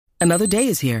Another day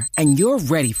is here, and you're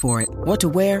ready for it. What to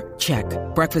wear? Check.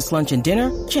 Breakfast, lunch, and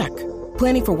dinner? Check.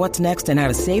 Planning for what's next and how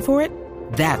to save for it?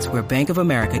 That's where Bank of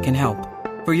America can help.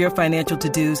 For your financial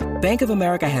to-dos, Bank of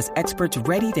America has experts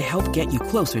ready to help get you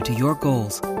closer to your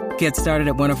goals. Get started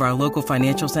at one of our local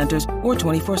financial centers or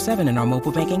 24/7 in our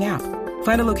mobile banking app.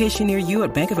 Find a location near you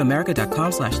at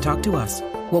bankofamerica.com/talktous.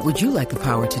 What would you like the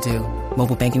power to do?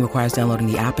 Mobile banking requires downloading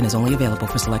the app and is only available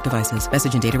for select devices.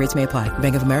 Message and data rates may apply.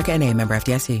 Bank of America N.A., member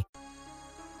FDIC.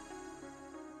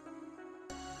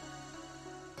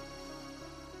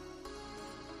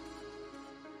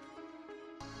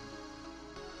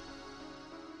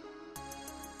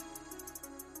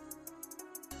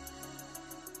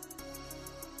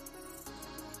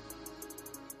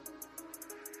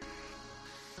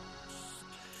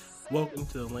 Welcome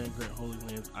to the Land Grant Holy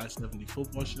Lands I-70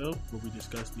 football show, where we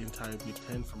discuss the entire Big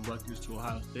Ten from Rutgers to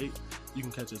Ohio State. You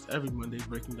can catch us every Monday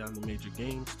breaking down the major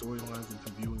games, storylines, and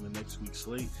previewing the next week's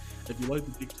slate. If you like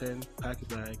the Big Ten, pack a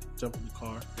bag, jump in the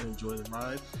car, and enjoy the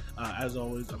ride. As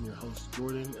always, I'm your host,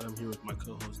 Jordan, and I'm here with my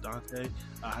co-host, Dante.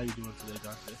 How you doing today,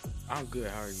 Dante? I'm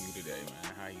good. How are you today,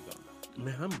 man? How you going?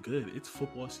 Man, I'm good. It's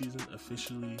football season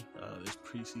officially. There's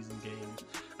preseason games.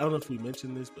 I don't know if we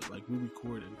mentioned this, but we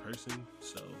record in person,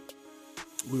 so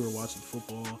we were watching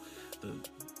football. The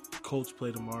Colts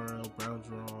play tomorrow.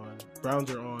 Browns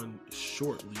are on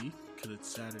shortly because it's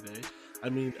Saturday. I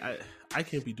mean, I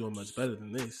can't be doing much better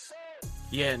than this.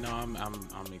 Yeah, no,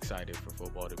 I'm excited for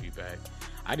football to be back.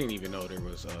 I didn't even know there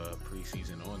was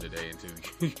preseason on today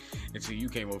until you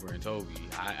came over and told me.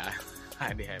 I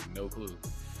have no clue.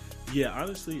 Yeah,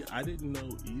 honestly, I didn't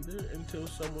know either until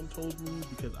someone told me,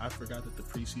 because I forgot that the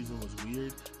preseason was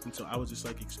weird, and so I was just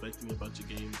expecting a bunch of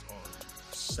games on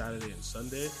Saturday and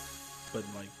Sunday, but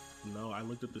no, I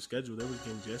looked up the schedule. There was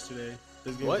games yesterday.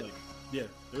 There's games what? There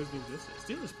was games yesterday.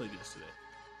 Steelers played yesterday.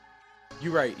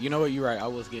 You're right. You know what? You're right. I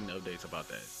was getting updates about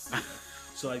that. Yeah.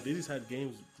 So they just had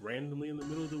games randomly in the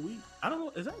middle of the week. I don't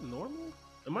know. Is that normal?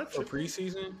 Am I for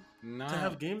preseason? No. To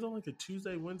have games on a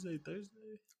Tuesday, Wednesday,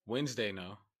 Thursday? Wednesday,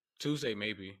 no. Tuesday,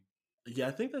 maybe.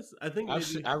 Yeah,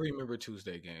 I remember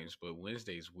Tuesday games, but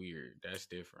Wednesday's weird. That's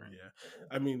different. Yeah,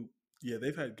 I mean, yeah,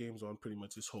 they've had games on pretty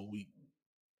much this whole week,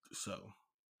 so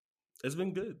it's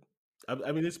been good.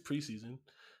 I mean, it's preseason,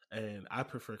 and I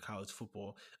prefer college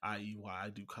football, i.e. why I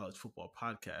do college football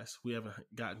podcasts. We haven't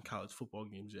gotten college football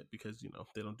games yet because,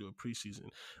 they don't do a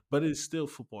preseason, but it's still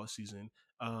football season.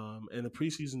 And the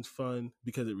preseason's fun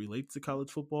because it relates to college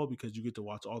football, because you get to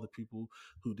watch all the people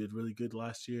who did really good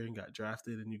last year and got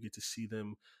drafted, and you get to see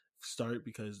them start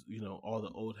because, all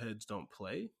the old heads don't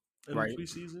play in the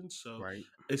preseason. So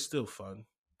It's still fun.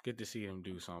 Get to see them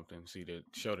do something,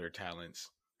 show their talents,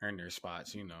 earn their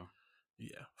spots,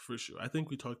 Yeah, for sure. I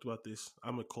think we talked about this.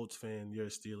 I'm a Colts fan. You're a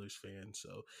Steelers fan.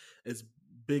 So it's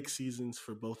big seasons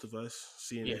for both of us,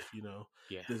 seeing if,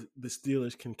 the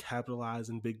Steelers can capitalize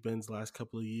in Big Ben's last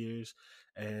couple of years.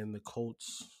 And the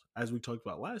Colts, as we talked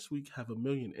about last week, have a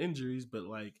million injuries. But,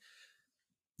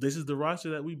 this is the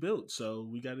roster that we built. So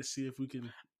we got to see if we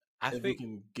can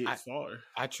get far.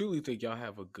 I truly think y'all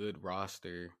have a good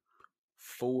roster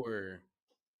for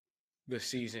the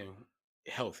season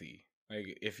healthy.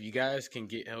 If you guys can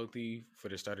get healthy for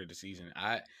the start of the season,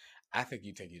 I think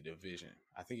you take the division.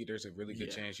 I think there's a really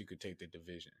good chance you could take the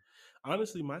division.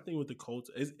 Honestly, my thing with the Colts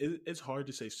is it's hard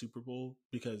to say Super Bowl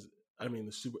because, I mean,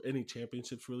 any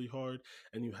championship's really hard,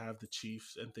 and you have the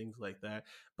Chiefs and things like that.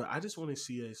 But I just want to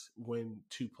see us win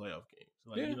 2 playoff games.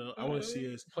 I want to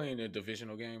see us playing a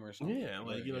divisional game or something. Yeah,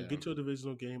 get to a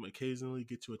divisional game, occasionally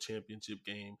get to a championship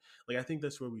game. I think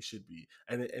that's where we should be.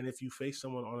 And if you face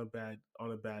someone on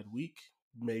a bad week,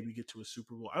 maybe get to a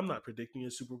Super Bowl. I'm not predicting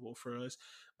a Super Bowl for us,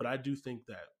 but I do think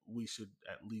that we should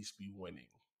at least be winning.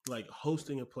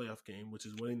 Hosting a playoff game, which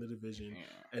is winning the division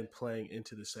and playing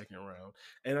into the second round.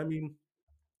 And I mean,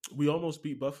 we almost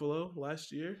beat Buffalo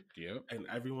last year. Yep. And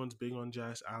everyone's big on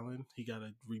Josh Allen. He got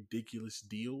a ridiculous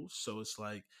deal. So it's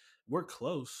we're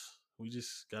close. We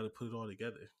just got to put it all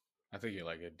together. I think you're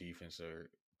a defensive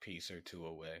piece or two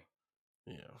away.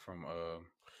 Yeah. From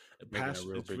making a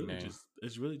real big name.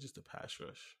 It's really just a pass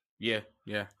rush. Yeah,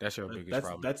 that's your biggest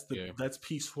problem. That's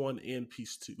piece 1 and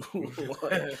piece 2.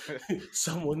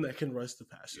 Someone that can rush the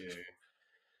passer.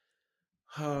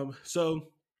 Yeah. So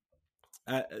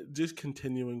just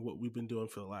continuing what we've been doing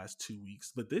for the last 2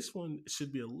 weeks, but this one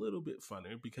should be a little bit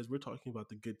funner because we're talking about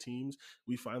the good teams.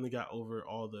 We finally got over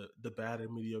all the bad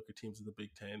and mediocre teams in the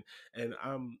Big Ten, and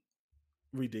I'm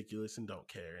ridiculous and don't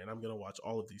care, and I'm going to watch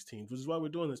all of these teams, which is why we're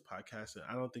doing this podcast. And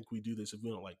I don't think we do this if we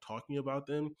don't like talking about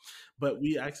them, but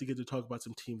we actually get to talk about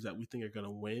some teams that we think are going to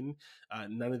win.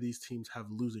 None of these teams have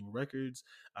losing records.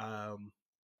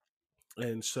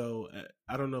 And so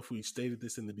I don't know if we stated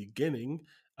this in the beginning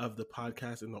of the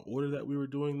podcast in the order that we were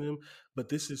doing them, but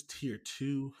this is tier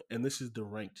 2 and this is the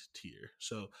ranked tier.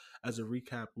 So as a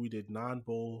recap, we did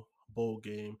non-bowl, bowl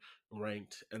game,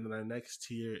 ranked, and then our next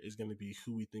tier is going to be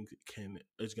who we think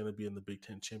is going to be in the Big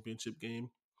Ten championship game.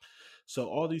 So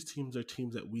all these teams are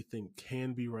teams that we think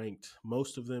can be ranked.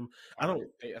 Most of them, I don't.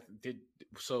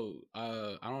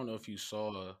 I don't know if you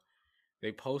saw.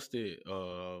 They posted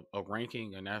a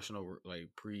ranking, a national like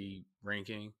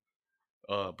pre-ranking,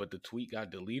 but the tweet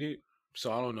got deleted.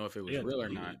 So I don't know if it was real or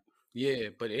not. Yeah,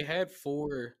 but it had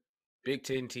 4 Big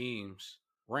Ten teams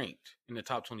ranked in the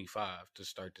top 25 to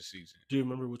start the season. Do you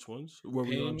remember which ones? Were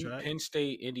we on track? Penn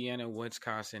State, Indiana,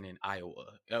 Wisconsin, and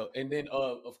Iowa. And then,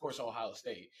 of course, Ohio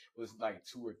State was like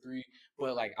 2 or 3.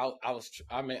 But like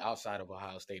I meant outside of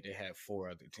Ohio State, they had 4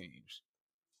 other teams.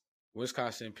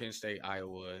 Wisconsin, Penn State,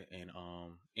 Iowa, and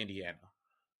Indiana.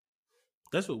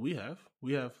 That's what we have.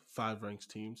 We have 5 ranked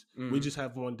teams. Mm-hmm. We just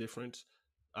have one difference.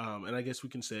 And I guess we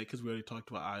can say it because we already talked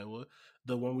about Iowa.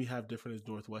 The one we have different is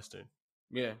Northwestern.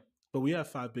 Yeah. But we have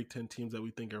 5 Big Ten teams that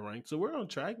we think are ranked. So we're on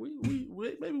track. We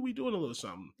maybe we doing a little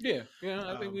something. Yeah.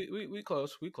 I think we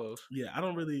close. We close. Yeah, I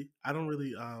don't really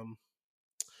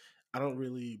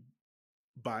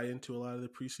buy into a lot of the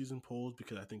preseason polls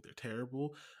because I think they're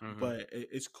terrible, but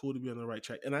it's cool to be on the right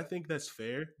track. And I think that's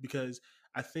fair because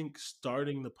I think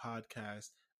starting the podcast,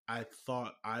 I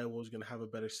thought Iowa was going to have a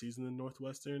better season than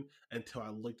Northwestern until I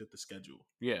looked at the schedule.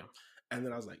 Yeah. And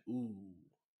then I was like, ooh,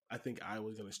 I think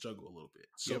Iowa's going to struggle a little bit.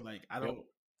 So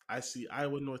I see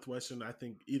Iowa, Northwestern, I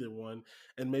think either one,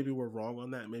 and maybe we're wrong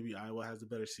on that. Maybe Iowa has a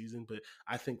better season, but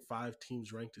I think 5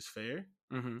 teams ranked is fair.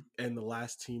 And the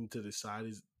last team to decide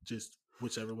is just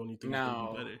whichever one you think is going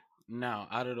to be better. Now,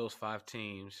 out of those 5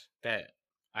 teams that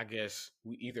I guess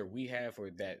we have or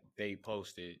that they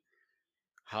posted,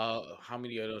 how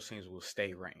many of those teams will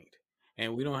stay ranked?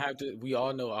 And we don't have to. We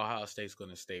all know Ohio State's going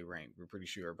to stay ranked. We're pretty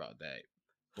sure about that.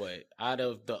 But out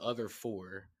of the other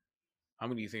 4, how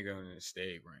many do you think are going to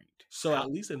stay ranked? So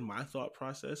at least in my thought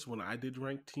process, when I did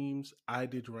rank teams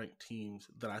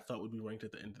that I thought would be ranked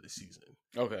at the end of the season.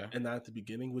 Okay. And not at the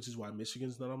beginning, which is why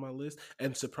Michigan's not on my list.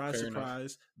 And surprise,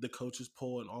 the coaches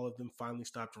poll and all of them finally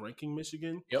stopped ranking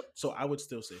Michigan. Yep. So I would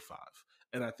still say 5.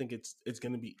 And I think it's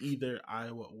going to be either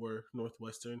Iowa or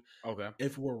Northwestern. Okay.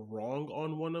 If we're wrong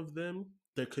on one of them,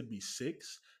 there could be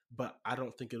 6. But I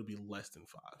don't think it'll be less than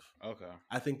 5. Okay.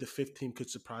 I think the 5th team could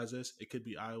surprise us. It could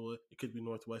be Iowa. It could be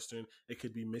Northwestern. It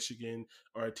could be Michigan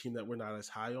or a team that we're not as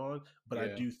high on. But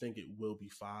I do think it will be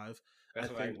 5.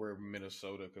 That's like where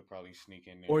Minnesota could probably sneak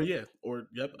in there.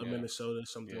 A Minnesota,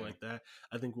 something like that.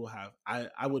 I think we'll have.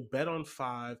 I would bet on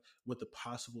 5 with a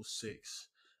possible 6.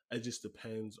 It just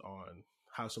depends on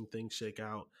how some things shake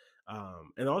out.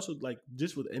 And also, like,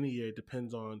 just with any year, it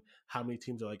depends on how many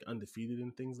teams are like undefeated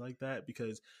and things like that.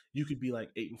 Because you could be like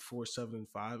 8-4,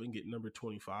 7-5, and get number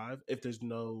 25 if there's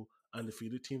no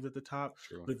undefeated teams at the top.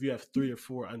 True. But if you have 3 or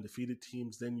 4 undefeated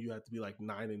teams, then you have to be like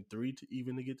 9-3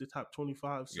 to get the top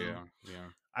 25. So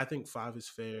I think 5 is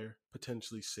fair.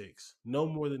 Potentially 6, no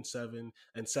more than 7,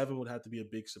 and 7 would have to be a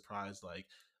big surprise. Like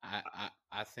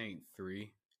I think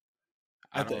 3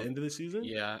 at the end of the season.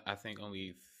 Yeah, I think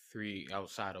only 3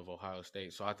 outside of Ohio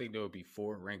State. So I think there would be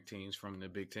 4 ranked teams from the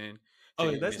Big Ten.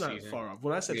 Oh, that's not far off.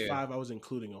 When I said 5, I was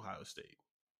including Ohio State.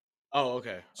 Oh,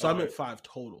 okay. So I meant 5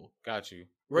 total. Got you.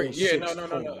 Right. Yeah.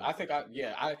 No. I think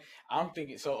I'm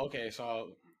thinking. So okay.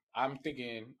 So I'm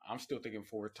still thinking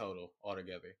 4 total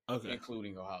altogether. Okay.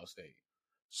 Including Ohio State.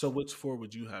 So which 4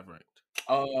 would you have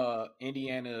ranked?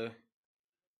 Indiana,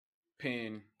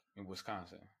 Penn, and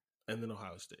Wisconsin. And then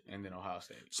Ohio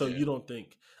State. So you don't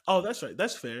think? Oh, that's right.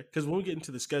 That's fair. Because when we get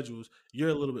into the schedules, you're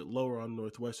a little bit lower on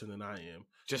Northwestern than I am.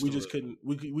 We just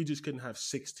couldn't have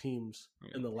 6 teams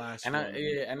in the last. And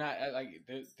I like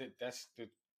that's the.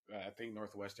 I think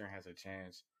Northwestern has a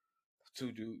chance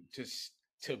to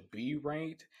be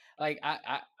ranked. Like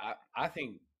I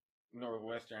think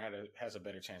Northwestern has a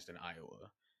better chance than Iowa.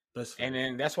 That's fair. And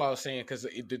then that's why I was saying because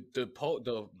the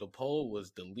poll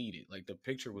was deleted. Like the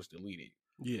picture was deleted.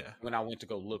 Yeah. When I went to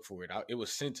go look for it, it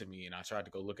was sent to me, and I tried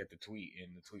to go look at the tweet,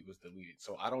 and the tweet was deleted.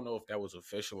 So I don't know if that was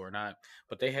official or not,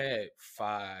 but they had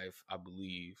 5, I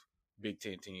believe, Big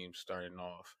Ten teams starting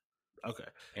off. Okay.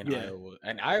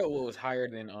 And Iowa was higher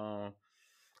than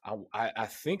I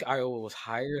think Iowa was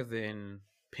higher than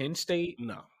Penn State.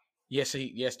 No. Yes,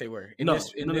 they were. No.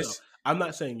 I'm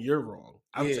not saying you're wrong.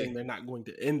 I'm saying they're not going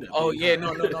to end up. Oh yeah,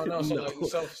 no.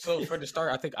 So for the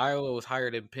start, I think Iowa was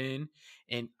higher than Penn,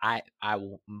 and I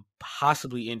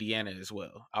possibly Indiana as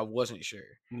well. I wasn't sure.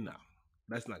 No,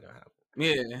 that's not gonna happen.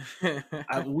 Yeah,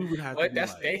 We would have to but be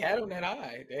that's like, they had them that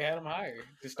high. They had them higher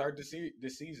to start the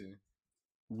season.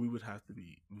 we would have to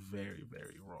be very,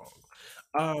 very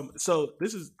wrong. So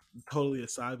this is totally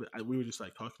aside, but we were just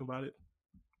like talking about it.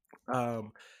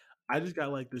 Um, I just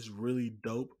got like this really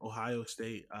dope Ohio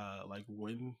State like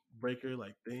windbreaker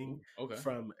like thing Ooh, okay.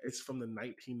 from the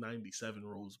 1997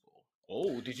 Rose Bowl.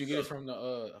 Oh, did you get So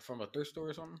it from a thrift store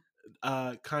or something?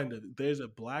 kind of. There's a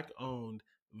black owned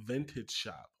vintage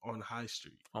shop on High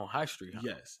Street. On High Street, huh?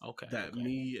 Yes. Okay. That Okay.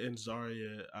 me and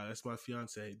Zaria, that's my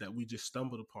fiance, that we just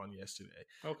stumbled upon yesterday.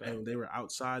 Okay. And they were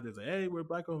outside. They're like, hey, we're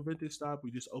black owned vintage shop.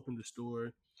 We just opened the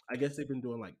store. I guess they've been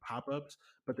doing like pop ups,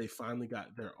 but they finally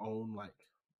got their own like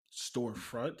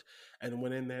storefront and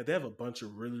went in there. They have a bunch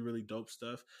of really, really dope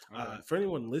stuff. Okay. For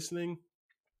anyone listening,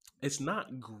 it's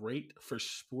not great for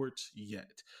sports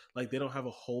yet. Like they don't have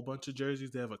a whole bunch of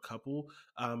jerseys. They have a couple,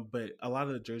 but a lot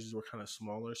of the jerseys were kind of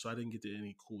smaller, so I didn't get to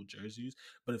any cool jerseys.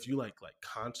 But if you like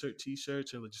concert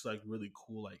T-shirts or just like really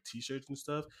cool like T-shirts and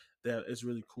stuff, that is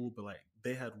really cool. But like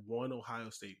they had one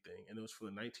Ohio State thing, and it was for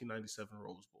the 1997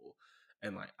 Rose Bowl,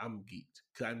 and like I'm geeked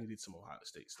because I needed some Ohio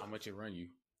State stuff. How much it run you?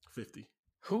 50.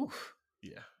 Whew.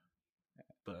 Yeah,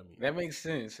 but I mean That makes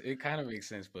sense. It kind of makes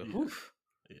sense, but yeah. whew.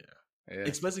 Yeah. Yeah.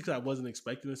 Especially because I wasn't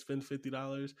expecting to spend $50.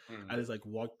 Mhm. I just like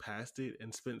walked past it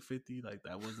and spent 50. Like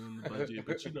that wasn't in the budget,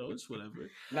 but you know, it's whatever.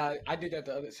 Nah, I did that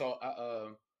the other. So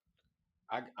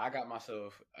I got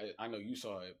myself. I know you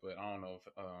saw it, but I don't know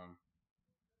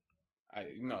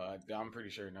if I'm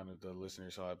pretty sure none of the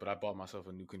listeners saw it. But I bought myself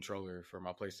a new controller for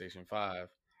my PlayStation 5,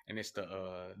 and it's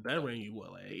the That ran you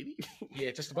what, like 80?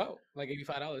 yeah, just about like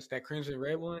 $85. That crimson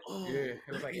red one. Oh, Yeah,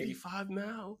 it was like 85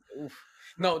 now. Oof.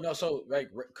 No. So like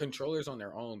controllers on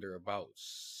their own, they're about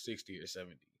 60 or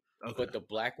 70. Okay. But the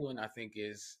black one, I think,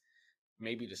 is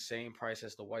maybe the same price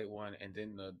as the white one, and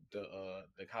then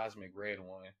the cosmic red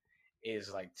one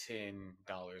is like $10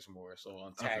 more. So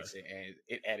on tax,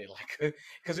 it added like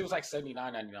because it was like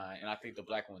 $79.99, and I think the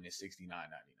black one is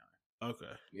 $69.99. Okay.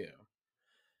 Yeah.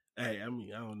 Hey, I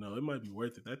mean, I don't know. It might be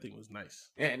worth it. That thing was nice.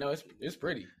 Yeah, no, it's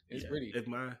pretty. It's pretty. If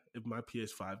my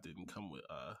PS5 didn't come with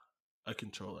a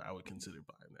controller, I would consider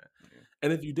buying that. Yeah.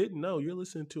 And if you didn't know, you're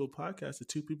listening to a podcast of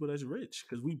two people that's rich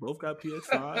because we both got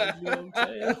PS5. You know what I'm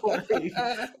saying?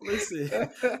 Like,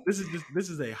 listen, this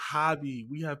is a hobby.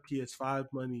 We have PS5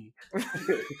 money.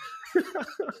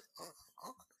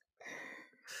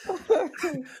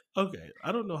 Okay,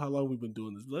 I don't know how long we've been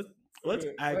doing this. Let's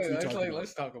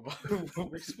talk about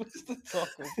what we're supposed to talk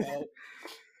about.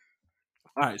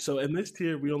 All right, so in this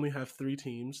tier, we only have 3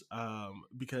 teams,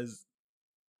 because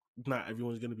not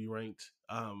everyone's going to be ranked.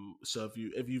 So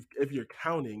if you're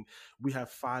counting, we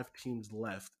have 5 teams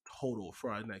left total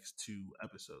for our next 2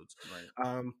 episodes.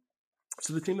 Right.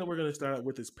 So the team that we're going to start out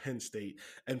with is Penn State,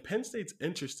 and Penn State's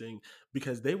interesting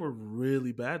because they were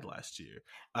really bad last year.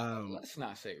 Let's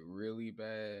not say really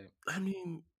bad. I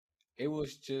mean, it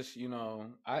was just,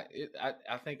 I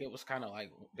think it was kind of like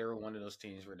they were one of those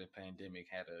teams where the pandemic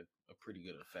had a pretty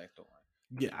good effect on.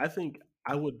 Yeah, I think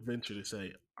I would venture to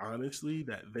say, honestly,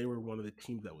 that they were one of the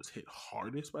teams that was hit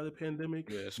hardest by the pandemic.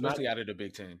 Yeah, especially out of the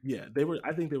Big Ten. Yeah, they were.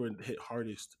 I think they were hit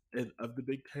hardest of the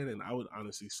Big Ten, and I would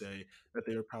honestly say that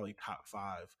they were probably top 5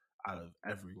 out of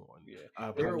everyone.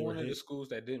 Yeah, they were one of the schools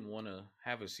that didn't want to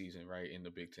have a season, right, in the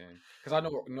Big Ten. Because I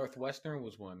know Northwestern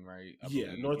was one, right?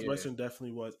 Northwestern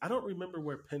definitely was. I don't remember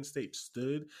where Penn State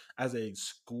stood as a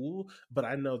school, but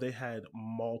I know they had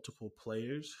multiple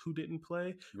players who didn't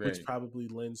play, which probably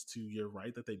lends to you're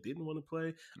right that they didn't want to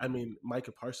play. I mean,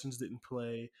 Micah Parsons didn't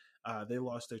play. They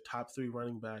lost their top 3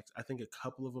 running backs. I think a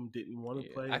couple of them didn't want to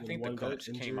play. I think the coach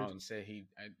came out and said he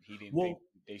didn't think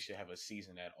they should have a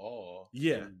season at all.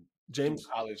 Yeah. James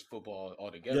college football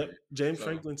altogether. Yep. James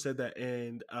Franklin said that,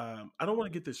 and I don't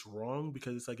want to get this wrong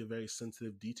because it's like a very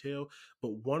sensitive detail,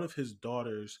 but one of his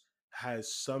daughters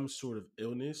has some sort of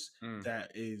illness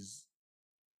that is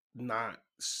not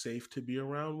safe to be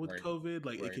around with COVID.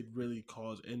 Like it could really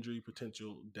cause injury,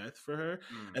 potential death for her.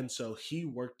 And so he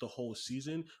worked the whole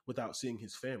season without seeing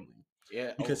his family.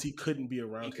 Yeah, because he couldn't be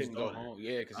around. He couldn't go home.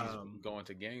 Yeah, because he's going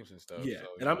to games and stuff. Yeah, so,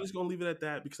 and I'm just gonna leave it at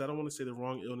that because I don't want to say the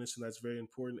wrong illness, and that's very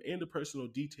important and a personal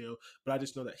detail. But I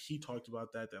just know that he talked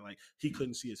about that like he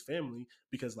couldn't see his family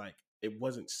because like it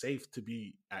wasn't safe to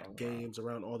be at games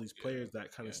around all these players,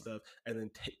 that kind of stuff, and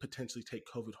then potentially take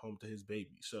COVID home to his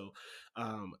baby. So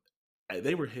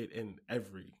they were hit in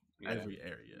every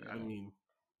area. I mean.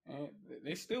 And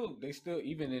they still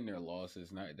even in their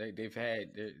losses,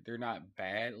 they're not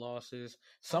bad losses.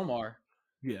 Some are,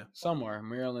 some are.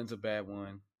 Maryland's a bad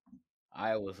one.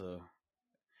 Iowa's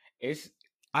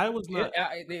Iowa's not.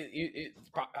 I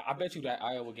bet you that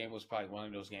Iowa game was probably one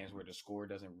of those games where the score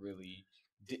doesn't really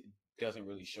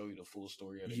show you the full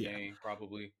story of the Yeah, game.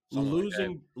 Probably something like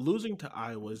that. losing to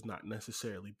Iowa is not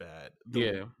necessarily bad.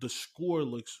 Yeah, The score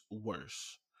looks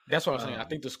worse. that's what I'm saying. I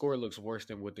think the score looks worse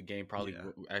than what the game probably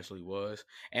Yeah. actually was,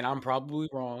 and I'm probably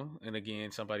wrong. And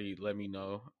again, somebody let me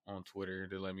know on Twitter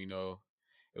to let me know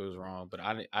it was wrong. But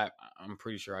I'm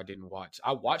pretty sure I didn't watch.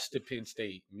 I watched the Penn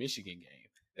State Michigan game.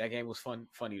 That game was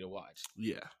funny to watch.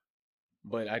 Yeah.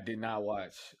 But I did not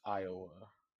watch Iowa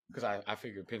because I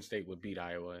figured Penn State would beat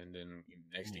Iowa, and then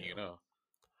next thing you know.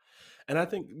 And I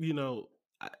think,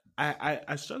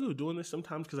 I struggle doing this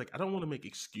sometimes because, like, I don't want to make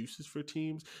excuses for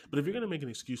teams, but if you're going to make an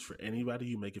excuse for anybody,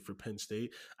 you make it for Penn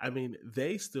State. I mean,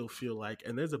 they still feel like,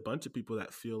 and there's a bunch of people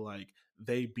that feel like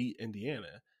they beat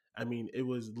Indiana. I mean, it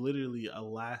was literally a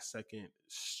last second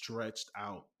stretched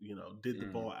out, did the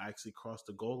ball actually cross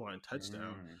the goal line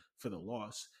touchdown for the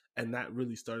loss? And that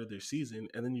really started their season.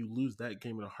 And then you lose that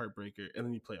game in a heartbreaker, and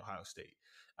then you play Ohio State.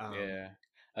 Yeah.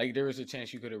 Like, there was a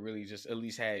chance you could have really just at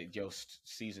least had your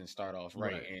season start off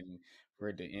right. And for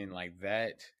it to end like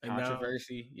that, and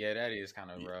controversy, that is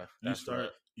kind of rough.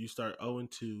 You start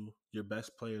 0-2. Your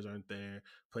best players aren't there.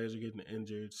 Players are getting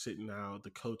injured, sitting out. The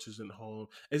coach isn't home.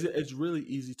 It's really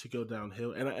easy to go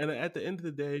downhill. And at the end of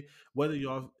the day, whether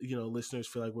y'all, listeners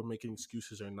feel like we're making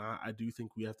excuses or not, I do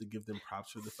think we have to give them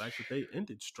props for the fact that they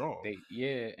ended strong.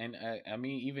 And I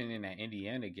mean, even in that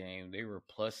Indiana game, they were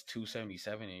plus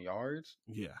 277 in yards.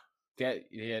 Yeah.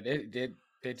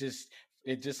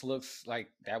 It just looks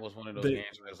like that was one of those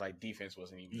games where it's like defense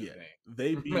wasn't even a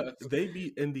thing. They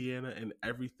beat Indiana in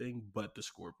everything but the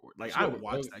scoreboard. Like, I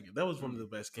watched that game. That was one of the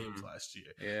best games last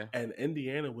year. Yeah. And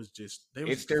Indiana was just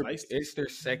it's their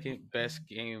second best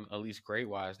game, at least grade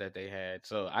wise, that they had.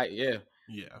 So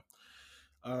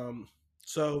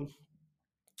So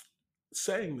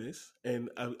saying this and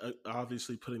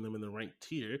obviously putting them in the ranked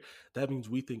tier, that means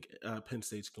we think Penn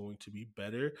State's going to be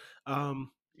better.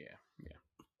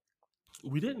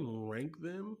 We didn't rank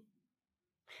them,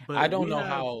 but I don't know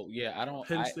how. I don't.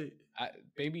 Penn State,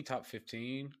 maybe top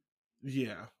 15.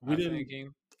 Yeah, we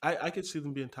didn't. I could see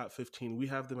them being top 15. We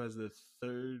have them as the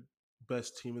third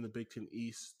best team in the Big Ten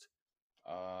East.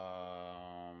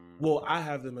 Well, I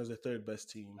have them as the third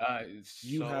best team.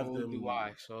 You have them. Do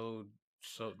I? So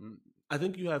I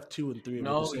think you have 2 and 3.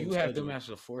 No, you have them as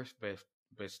the fourth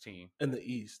best team in the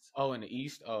East. Oh, in the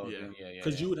East. Oh, yeah.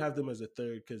 Because you would have them as a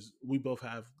third. Because we both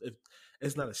have.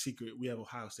 It's not a secret. We have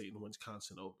Ohio State and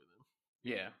Wisconsin over them.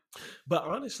 Yeah, but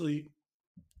honestly,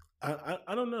 I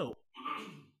don't know.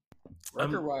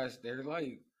 Record wise, they're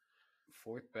like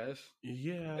fourth best.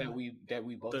 Yeah, that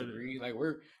we both agree. Like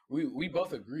we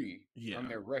both agree on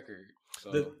their record.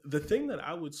 So the thing that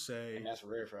I would say, and that's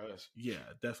rare for us. Yeah,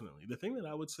 definitely. The thing that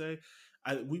I would say,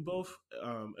 we both,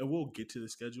 and we'll get to the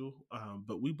schedule,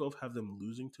 but we both have them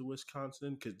losing to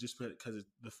Wisconsin because it's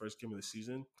the first game of the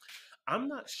season. I'm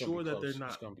not sure that they're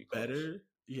not better.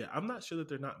 Yeah, I'm not sure that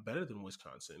they're not better than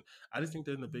Wisconsin. I just think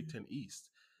they're in the Big Ten East.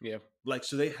 Yeah, like,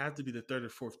 so they have to be the third or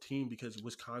fourth team because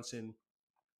Wisconsin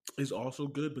is also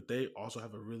good, but they also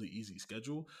have a really easy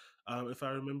schedule, if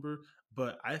I remember.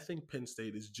 But I think Penn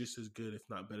State is just as good, if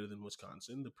not better, than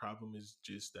Wisconsin. The problem is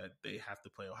just that they have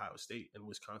to play Ohio State, and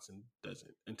Wisconsin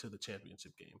doesn't until the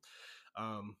championship game.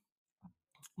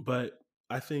 But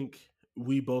I think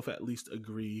we both at least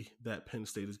agree that Penn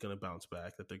State is going to bounce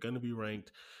back, that they're going to be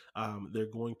ranked.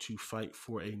 They're going to fight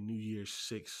for a New Year's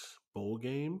 6 bowl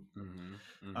game.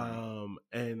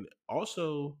 And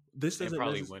also, this doesn't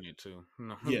probably win it too.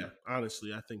 Yeah,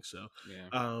 honestly, I think so.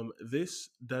 Yeah. This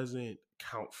doesn't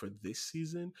count for this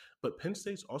season, but Penn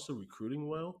State's also recruiting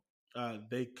well.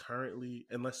 They currently,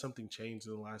 unless something changed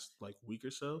in the last week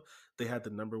or so, they had the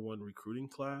number 1 recruiting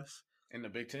class in the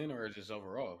Big Ten, or just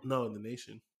overall? No, in the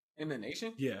nation. In the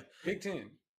nation? Yeah, Big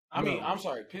Ten. I mean, I'm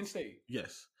sorry, Penn State.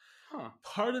 Yes. Huh.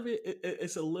 Part of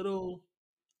it's a little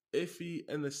iffy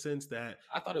in the sense that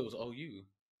I thought it was OU.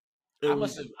 I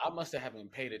must have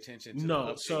haven't paid attention to the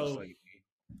updates lately.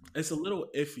 It's a little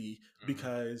iffy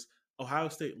because Ohio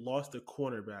State lost their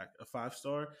cornerback, a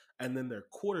 5-star, and then their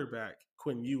quarterback,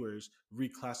 Quinn Ewers,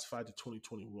 reclassified to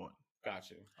 2021.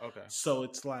 Gotcha. Okay. So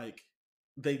it's like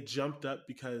they jumped up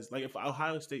because, if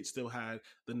Ohio State still had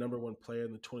the number 1 player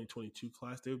in the 2022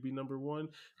 class, they would be number 1.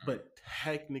 But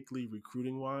technically,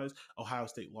 recruiting-wise, Ohio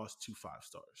State lost 2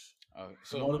 5-stars.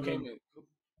 So who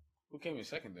came in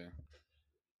second then?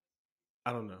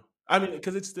 I don't know. I mean,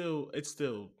 because it's still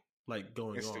going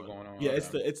on. Still going on. Yeah,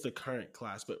 it's the current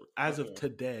class. But as of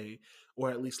today,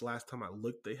 or at least last time I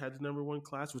looked, they had the number 1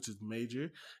 class, which is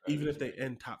major. Even if they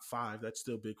end top 5, that's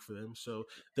still big for them. So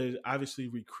there's obviously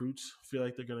recruits feel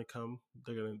like they're gonna come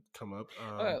up.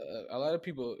 A lot of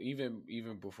people, even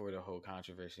before the whole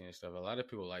controversy and stuff, a lot of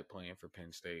people like playing for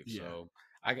Penn State. Yeah. So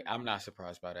I'm not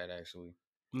surprised by that, actually.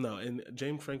 No, and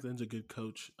James Franklin's a good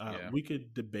coach. We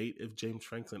could debate if James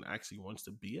Franklin actually wants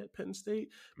to be at Penn State,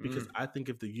 because I think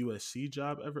if the USC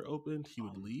job ever opened, he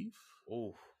would leave.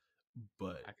 Oh,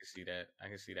 but I can see that. I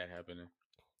can see that happening.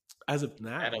 As of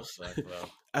now, that'll suck, though.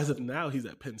 As of now, he's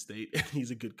at Penn State and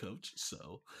he's a good coach.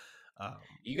 So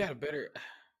you got a better.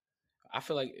 I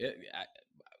feel like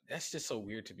that's just so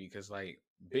weird to me, because like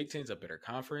Big Ten's a better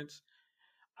conference.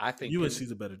 I think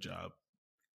USC's a better job.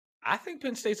 I think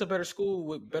Penn State's a better school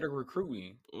with better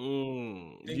recruiting.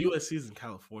 USC's in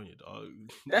California, dog.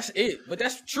 That's it. But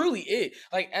that's truly it.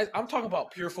 Like, as I'm talking about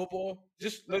pure football,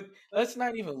 just let's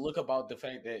not even look about the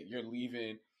fact that you're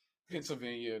leaving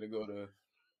Pennsylvania to go to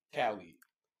Cali.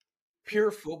 Pure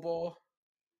football,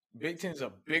 Big Ten's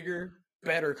a bigger,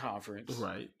 better conference.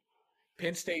 Right.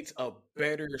 Penn State's a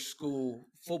better school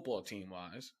football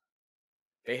team-wise.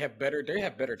 They have better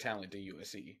talent than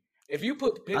USC. If you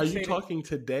put Penn State, are you talking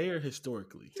today or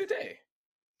historically? Today.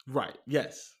 Right.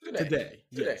 Yes. Today.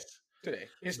 Yes. Today.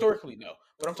 Historically, no.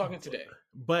 But I'm talking today.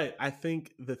 But I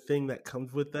think the thing that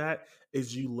comes with that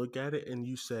is you look at it and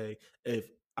you say, if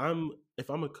I'm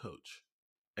a coach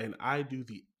and I do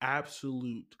the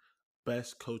absolute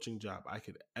best coaching job I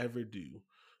could ever do,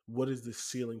 what is the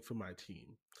ceiling for my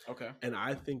team? Okay. And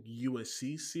I think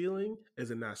USC's ceiling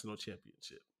is a national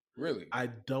championship. Really? I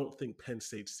don't think Penn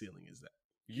State's ceiling is that.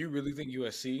 You really think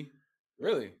USC?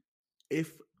 Really?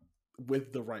 If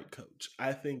with the right coach.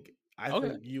 I think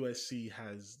USC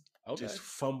has just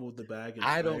fumbled the bag.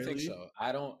 I don't think so.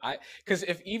 Because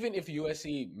if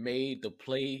USC made the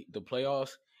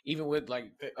playoffs, even with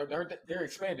like they're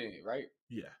expanding it, right?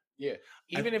 Yeah.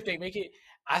 Even if they make it,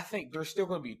 I think there's still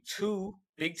going to be 2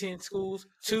 Big Ten schools,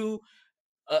 2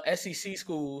 SEC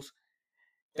schools.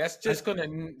 That's just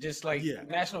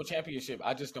national championship.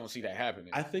 I just don't see that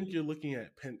happening. I think you're looking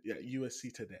at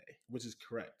USC today, which is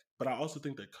correct. But I also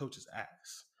think their coach is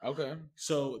ass. Okay.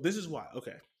 So this is why.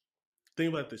 Okay.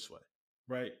 Think about it this way,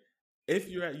 right? If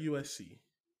you're at USC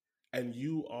and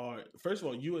you are, first of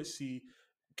all, USC,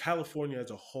 California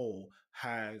as a whole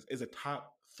is a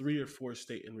top 3 or 4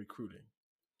 state in recruiting.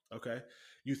 Okay.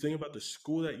 You think about the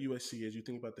school that USC is, you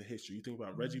think about the history, you think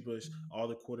about Reggie Bush, all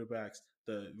the quarterbacks,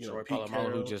 Troy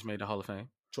Polamalu, who just made the Hall of Fame.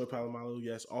 Troy Polamalu,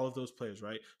 yes, all of those players,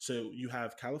 right? So you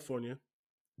have California.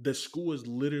 The school is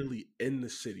literally in the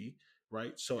city,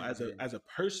 right? So as a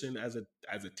person, as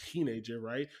a teenager,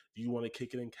 right? You want to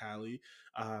kick it in Cali,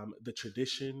 the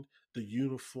tradition, the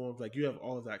uniforms, like you have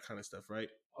all of that kind of stuff, right?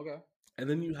 Okay. And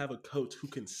then you have a coach who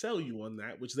can sell you on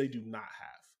that, which they do not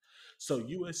have. So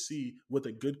USC with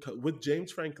a good with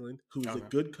James Franklin, who is a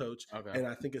good coach, and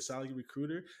I think a solid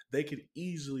recruiter, they could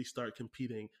easily start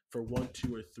competing for 1,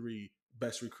 2, or 3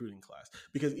 best recruiting class.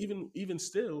 Because even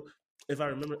still, if I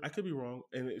remember, I could be wrong,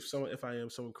 and if I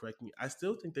am, someone correct me. I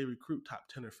still think they recruit top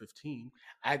 10 or 15.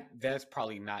 That's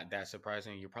probably not that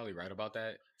surprising. You're probably right about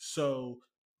that. So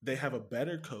they have a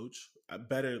better coach, a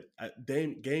better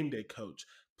game day coach,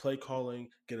 play calling,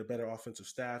 get a better offensive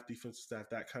staff, defensive staff,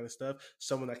 that kind of stuff.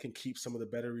 Someone that can keep some of the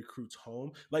better recruits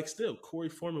home. Like still, Corey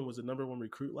Foreman was the number 1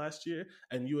 recruit last year,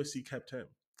 and USC kept him.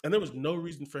 And there was no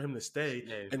reason for him to stay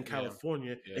in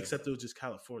California except it was just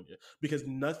California, because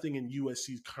nothing in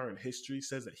USC's current history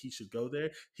says that he should go there.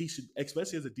 He should,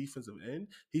 especially as a defensive end,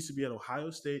 he should be at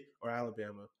Ohio State or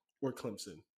Alabama or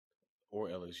Clemson. Or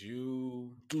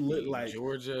LSU, like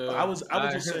Georgia. I was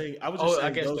just saying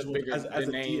those ones,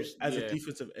 as a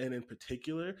defensive end in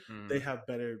particular, they have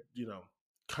better,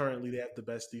 currently they have the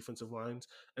best defensive lines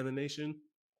in the nation.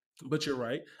 But you're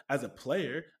right. As a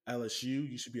player, LSU,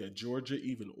 you should be at Georgia,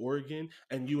 even Oregon,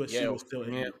 and USC will still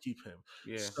able to keep him.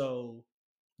 Yeah. So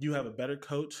you have a better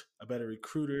coach, a better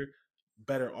recruiter,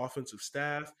 better offensive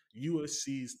staff,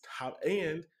 USC's top,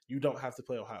 and you don't have to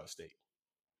play Ohio State.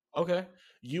 Okay.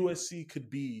 USC could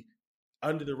be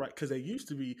under the right, because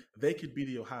they could be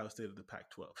the Ohio State of the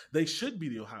Pac-12. They should be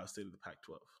the Ohio State of the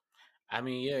Pac-12.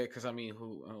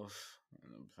 Who else?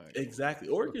 Exactly.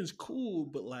 Oregon's cool,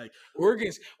 but like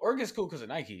Oregon's cool because of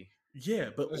Nike. Yeah,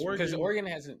 but because Oregon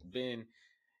hasn't been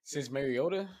since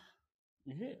Mariota.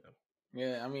 Yeah.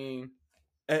 Yeah,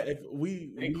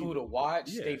 they cool to watch.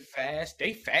 Yeah. They fast.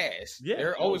 Yeah,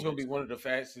 they're always going to be one of the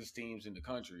fastest teams in the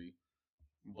country.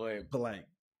 But like,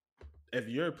 if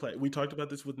you're a player, we talked about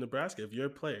this with Nebraska. If you're a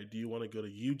player, do you want to go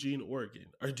to Eugene, Oregon,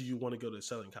 or do you want to go to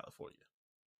Southern California?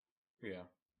 Yeah.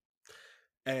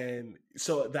 And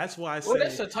so that's why I Well, say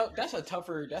that's a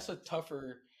tougher that's a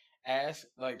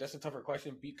tougher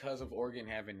question because of Oregon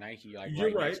having Nike like you're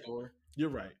right right. next door. You're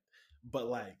right. But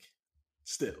like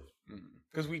still.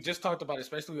 Because we just talked about,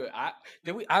 especially I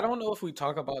don't know if we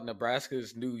talk about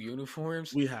Nebraska's new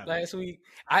uniforms We have last week.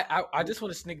 I just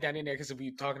want to sneak that in there because we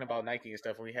were talking about Nike and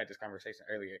stuff when we had this conversation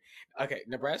earlier. Okay,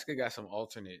 Nebraska got some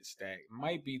alternates that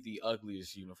might be the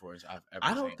ugliest uniforms I've ever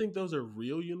I seen. don't think those are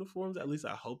real uniforms. At least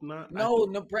I hope not. No,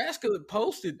 Nebraska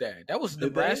posted that. That was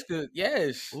Nebraska.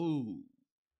 Yes. Ooh.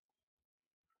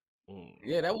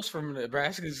 Yeah, that was from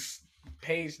Nebraska's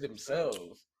page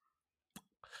themselves.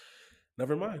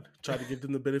 Never mind. Try to give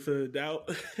them the benefit of the doubt.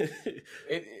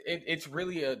 It's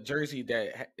really a jersey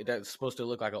that's supposed to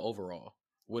look like an overall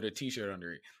with a t-shirt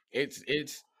under it. It's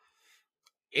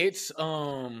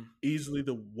easily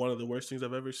one of the worst things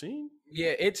I've ever seen.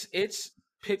 Yeah, it's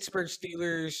Pittsburgh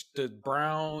Steelers, the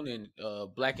brown and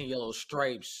black and yellow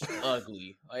stripes,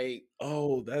 ugly. Like,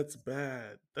 oh, that's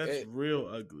bad. That's real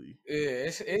ugly. Yeah,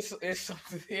 it's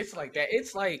something. It's like that.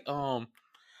 It's like oh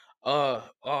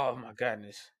my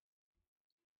goodness.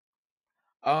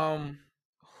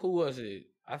 Who was it?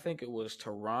 I think it was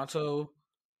Toronto.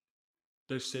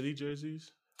 Their city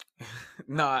jerseys?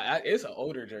 Nah, it's an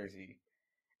older jersey.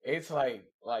 It's like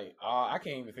I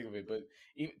can't even think of it, but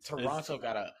Toronto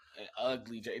got an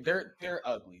ugly jersey. They're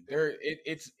ugly.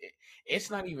 It's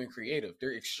not even creative.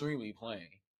 They're extremely plain.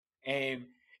 And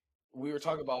we were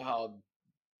talking about how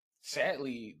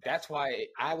sadly that's why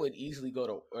I would easily go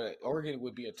to Oregon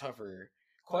would be a tougher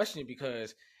question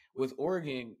because with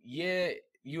Oregon, yeah,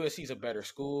 USC's a better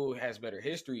school, has better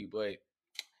history, but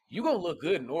you're gonna look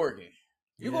good in Oregon.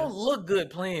 You're gonna look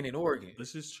good playing in Oregon.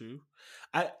 This is true.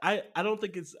 I don't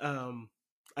think it's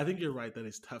I think you're right that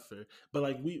it's tougher. But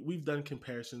like we've done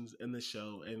comparisons in the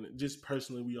show, and just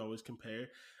personally we always compare.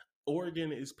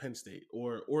 Oregon is Penn State,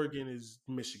 or Oregon is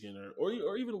Michigan,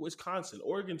 or even Wisconsin.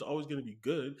 Oregon's always going to be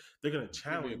good. They're going to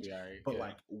challenge, but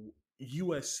like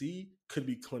USC could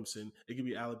be Clemson, it could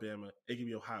be Alabama, it could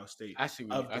be Ohio State. I see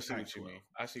what you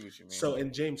mean. So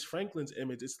in James Franklin's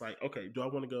image, it's like, okay, do I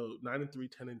want to go 9-3,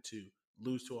 10-2,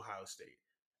 lose to Ohio State?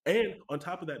 And on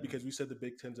top of that, because we said the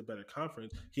Big Ten's a better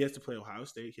conference, he has to play Ohio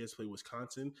State, he has to play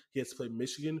Wisconsin, he has to play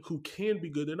Michigan, who can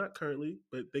be good. They're not currently,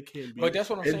 but they can be. But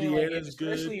that's what I'm saying. Like,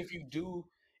 especially good. If you do,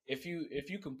 if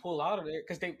you can pull out of there,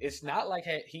 because it's not like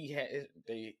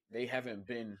they haven't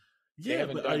been. Yeah, they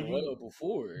haven't done well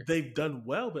before. They've done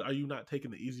well, but are you not taking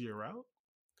the easier route?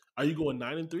 Are you going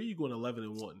 9-3? You going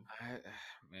 11-1?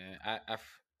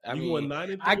 I mean, going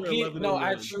 9-3 I get no.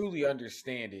 I truly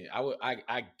understand it.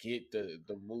 I get the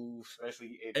move,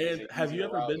 especially. And have you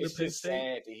ever been to Penn State?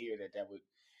 Sad to hear that would.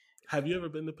 Have you ever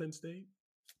been to Penn State?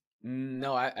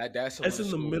 No, that's in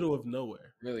the middle of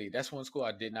nowhere. Really, that's one school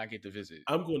I did not get to visit.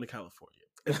 I'm going to California.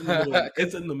 It's in the middle.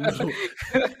 It's in the middle.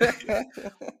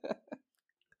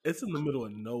 It's in the middle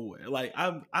of nowhere. Like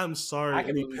I'm sorry,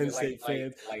 any Penn State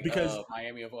fans, because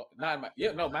Miami of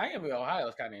Miami, Ohio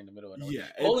is kind of in the middle of nowhere. Yeah,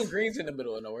 Bowling Green's in the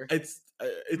middle of nowhere. It's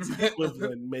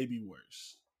equivalent, maybe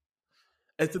worse.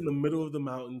 It's in the middle of the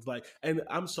mountains. Like, and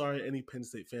I'm sorry, any Penn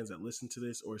State fans that listen to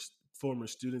this or former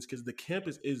students, because the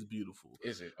campus is beautiful.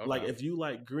 Is it? Okay. Like, if you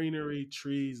like greenery,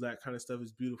 trees, that kind of stuff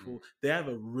is beautiful. They have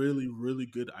a really, really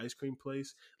good ice cream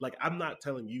place. Like, I'm not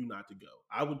telling you not to go.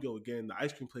 I would go again. The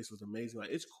ice cream place was amazing. Like,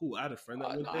 it's cool. I had a friend that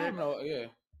went there. Yeah.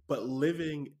 But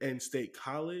living in State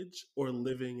College or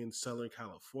living in Southern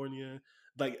California,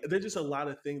 like, there's just a lot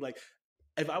of things. Like,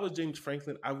 if I was James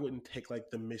Franklin, I wouldn't take like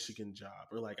the Michigan job,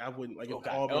 or like I wouldn't like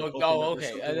Auburn.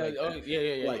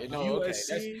 Yeah. Like no,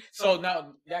 USC. Okay. So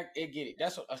now I get it.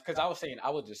 That's because I was saying I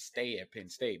would just stay at Penn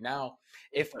State. Now,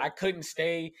 if I couldn't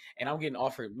stay and I'm getting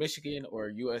offered Michigan or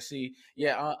USC,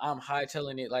 yeah, I'm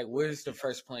hightailing it. Like, where's the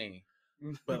first plane?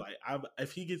 But like,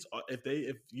 if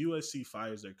USC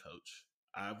fires their coach,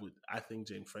 I think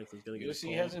James Franklin's gonna get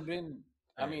USC hasn't been.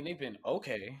 I mean, they've been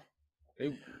okay.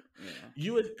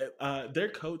 Their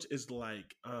coach is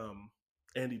like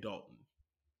Andy Dalton.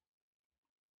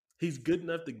 He's good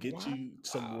enough to get you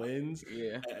some wins.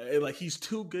 Yeah, and like he's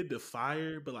too good to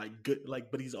fire, but like good, like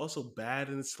but he's also bad.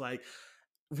 And it's like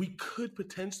we could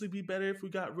potentially be better if we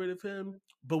got rid of him,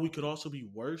 but we could also be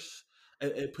worse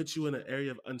and put you in an area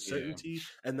of uncertainty. Yeah.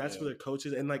 And that's where their coach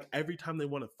is. And like every time they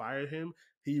want to fire him,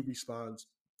 he responds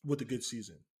with a good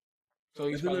season. So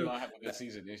he's probably going to have a good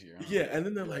season this year. Huh? Yeah, and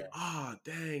then they're like, oh,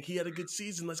 dang, he had a good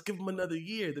season. Let's give him another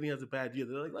year. Then he has a bad year.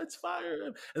 They're like, let's fire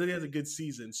him. And then he has a good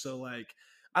season. So, like,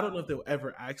 I don't know if they'll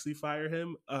ever actually fire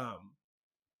him. I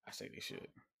say they should.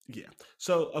 Yeah.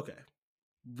 So, okay.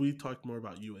 we talked more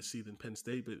about USC than Penn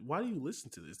State, but why do you listen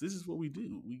to this? This is what we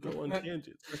do. We go on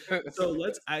tangents. So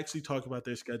let's actually talk about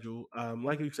their schedule.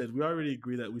 Like you said, we already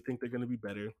agree that we think they're going to be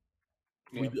better.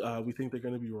 Yeah. We think they're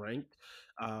going to be ranked.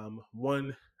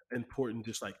 One important,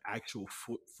 just like actual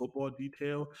football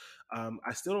detail.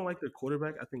 I still don't like their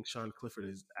quarterback. I think Sean Clifford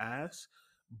is ass,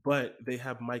 but they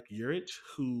have Mike Yurich,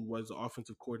 who was the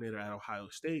offensive coordinator at Ohio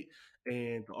State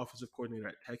and the offensive coordinator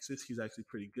at Texas. He's actually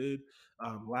pretty good.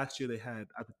 Last year they had,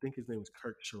 I think his name was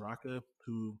Kirk Shiraka,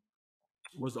 who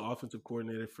was the offensive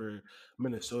coordinator for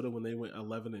Minnesota when they went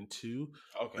 11-2,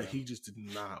 but he just did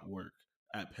not work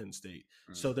at Penn State.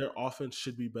 So their offense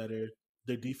should be better.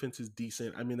 Their defense is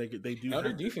decent. I mean, they do. No,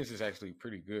 their defense is actually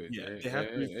pretty good. Yeah, they have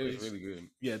to replace. It is really good.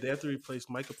 Yeah, they have to replace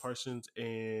Micah Parsons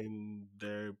and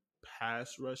their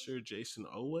pass rusher Jason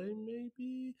Owe,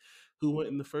 maybe, who went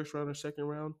in the first round or second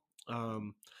round.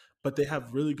 But they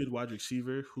have really good wide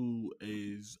receiver who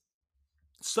is.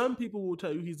 Some people will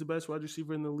tell you he's the best wide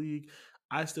receiver in the league.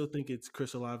 I still think it's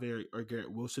Chris Olave or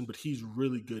Garrett Wilson, but he's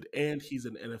really good, and he's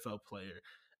an NFL player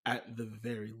at the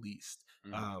very least.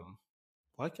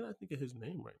 Why can't I think of his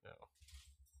name right now?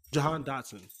 Jahan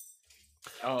Dotson.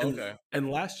 Oh, okay. And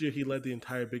last year he led the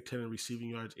entire Big Ten in receiving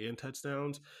yards and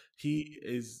touchdowns. He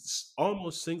is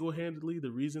almost single-handedly the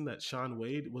reason that Sean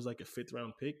Wade was like a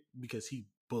 5th-round pick, because he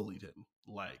bullied him.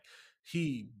 Like,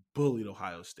 he bullied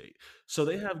Ohio State. So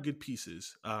they have good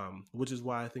pieces, which is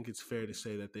why I think it's fair to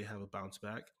say that they have a bounce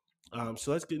back.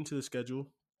 So let's get into the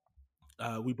schedule.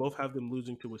 We both have them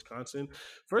losing to Wisconsin.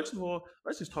 First of all,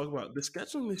 let's just talk about the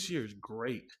scheduling this year is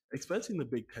great, especially in the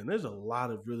Big Ten. There's a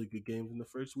lot of really good games in the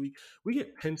first week. We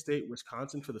get Penn State,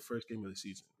 Wisconsin for the first game of the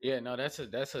season. Yeah, no, that's a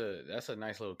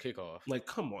nice little kickoff. Like,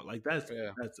 come on, like that's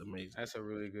amazing. That's a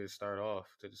really good start off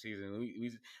to the season.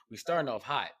 We starting off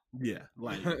hot. Yeah,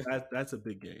 like that's a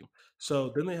big game.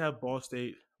 So then they have Ball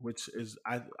State, which is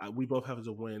we both have as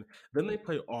a win. Then they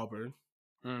play Auburn.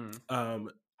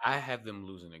 I have them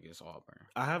losing against Auburn.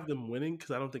 I have them winning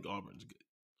because I don't think Auburn's good.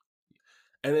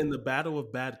 And in the battle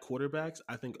of bad quarterbacks,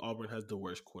 I think Auburn has the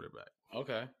worst quarterback.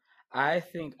 Okay. I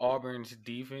think Auburn's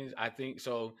defense,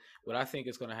 what I think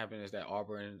is going to happen is that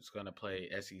Auburn is going to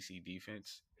play SEC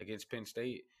defense against Penn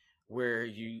State, where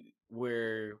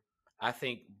I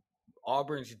think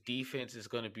Auburn's defense is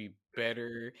going to be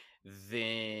better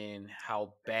than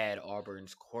how bad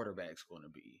Auburn's quarterback's going to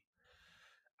be.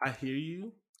 I hear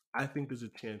you. I think there's a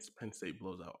chance Penn State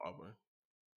blows out Auburn.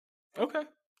 Okay.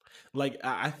 Like,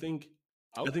 I think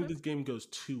this game goes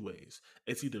two ways.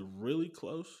 It's either really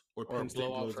close or Penn State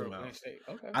blows them out.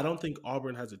 Okay. I don't think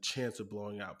Auburn has a chance of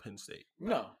blowing out Penn State.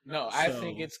 No. I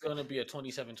think it's going to be a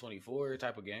 27-24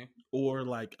 type of game. Or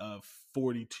like a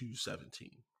 42-17.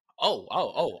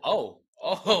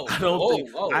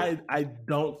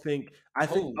 I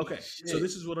think okay, shit. So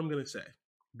this is what I'm going to say.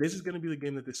 This is going to be the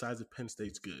game that decides if Penn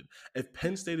State's good. If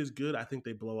Penn State is good, I think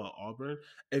they blow out Auburn.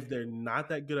 If they're not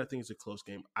that good, I think it's a close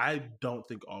game. I don't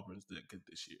think Auburn's that good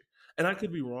this year. And I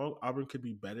could be wrong. Auburn could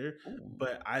be better.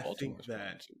 But I think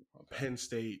that Penn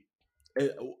State,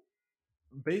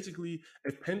 basically,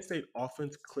 if Penn State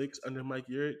offense clicks under Mike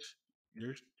Yurich,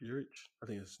 I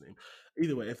think that's his name.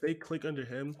 Either way, if they click under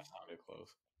him, that sounded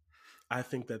close. I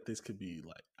think that this could be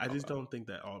like. I just don't think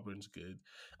that Auburn's good.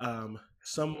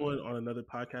 Someone on another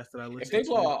podcast that I listened to. If they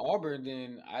blow out Auburn,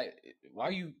 then why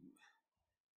you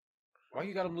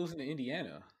got them losing to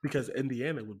Indiana? Because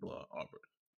Indiana would blow out Auburn.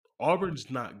 Auburn's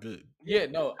not good. Yeah,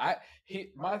 no.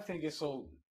 My thing is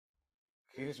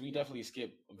because we definitely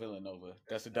skip Villanova.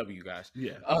 That's a W, guys.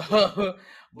 Yeah.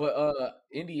 But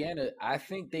Indiana, I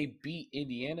think they beat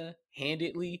Indiana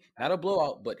handedly. Not a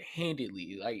blowout, but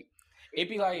handedly. Like, it'd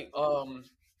be like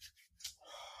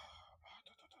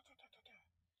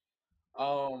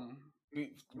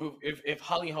if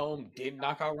Holly Holm did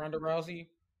knock out Ronda Rousey,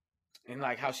 and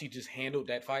like how she just handled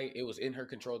that fight, it was in her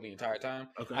control the entire time.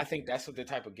 Okay. I think that's what the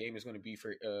type of game is going to be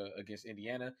for against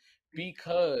Indiana,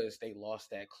 because they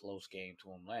lost that close game to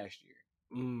them last year.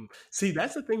 See,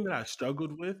 that's the thing that I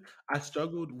struggled with. I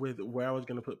struggled with where I was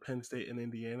going to put Penn State and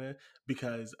Indiana,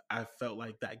 because I felt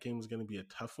like that game was going to be a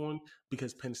tough one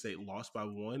because Penn State lost by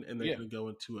 1 and they're going to go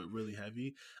into it really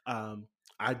heavy.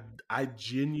 I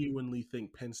genuinely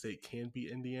think Penn State can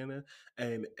beat Indiana,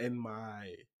 and in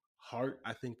my heart,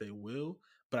 I think they will,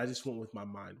 but I just went with my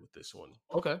mind with this one.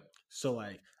 Okay. So,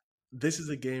 like, this is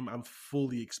a game I'm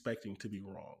fully expecting to be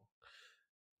wrong.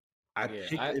 I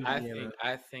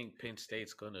think Penn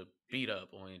State's gonna beat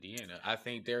up on Indiana. I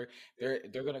think they're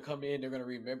gonna come in. They're gonna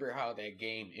remember how that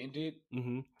game ended,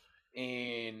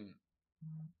 and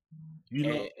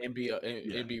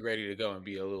be ready to go and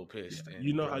be a little pissed.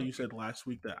 You know how you said last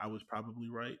week that I was probably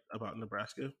right about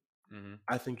Nebraska? Mm-hmm.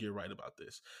 I think you're right about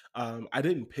this. I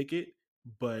didn't pick it,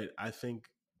 but I think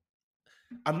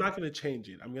I'm not going to change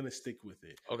it. I'm going to stick with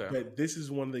it. Okay. But this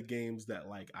is one of the games that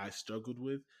like I struggled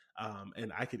with,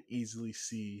 and I could easily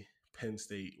see Penn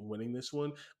State winning this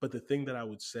one. But the thing that I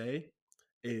would say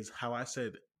is how I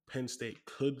said Penn State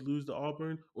could lose to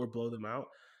Auburn or blow them out.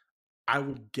 I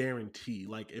would guarantee,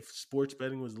 like if sports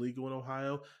betting was legal in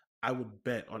Ohio, I would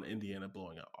bet on Indiana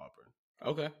blowing out Auburn.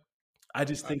 Okay. I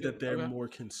just think that they're Okay. more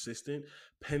consistent.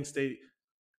 Penn State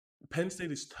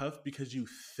is tough because you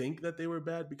think that they were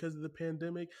bad because of the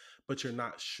pandemic, but you're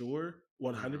not sure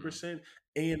 100%.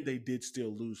 And they did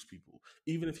still lose people.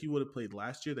 Even if he would have played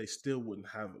last year, they still wouldn't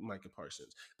have Micah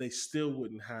Parsons. They still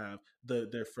wouldn't have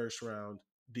their first round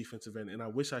defensive end. And I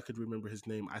wish I could remember his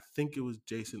name. I think it was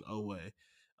Jason Owe.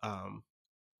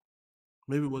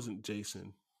 Maybe it wasn't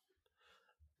Jason,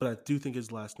 but I do think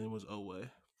his last name was Owe.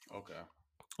 Okay.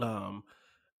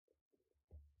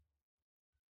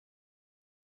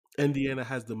 Indiana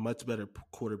has the much better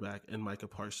quarterback in Micah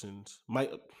Parsons.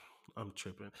 I'm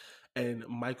tripping. And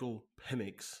Michael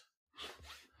Penix.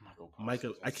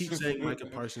 I keep saying Micah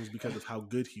Parsons because of how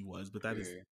good he was, but that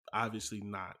is obviously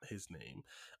not his name.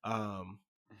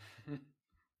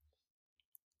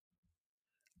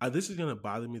 This is going to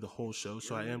bother me the whole show,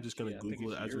 so I am just going to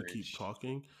Google it as we keep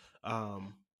talking.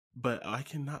 But why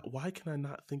can I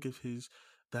not think of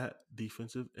that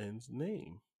defensive end's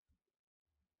name?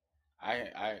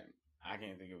 I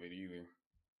can't think of it either.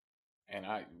 And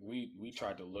we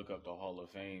tried to look up the Hall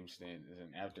of Fame,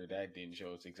 and after that didn't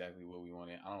show us exactly what we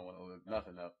wanted. I don't want to look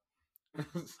nothing up.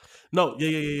 No,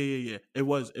 yeah. It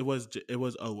was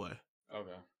Owe.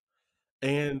 Okay.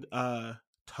 And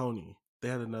Tony. They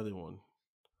had another one.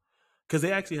 Because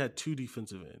they actually had two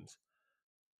defensive ends.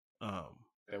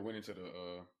 That went into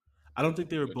the I don't think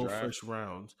they were both draft? first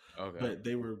rounds. Okay. But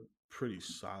they were pretty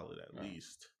solid at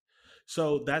least.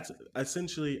 So that's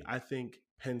essentially, I think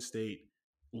Penn State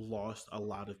lost a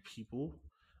lot of people,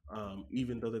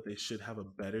 even though that they should have a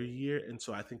better year. And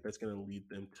so I think that's going to lead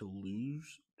them to lose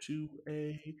to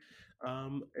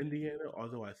Indiana,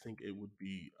 although I think it would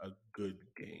be a good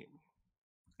game.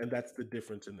 And that's the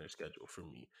difference in their schedule for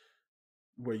me,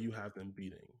 where you have them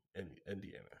beating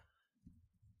Indiana.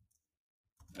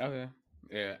 Okay.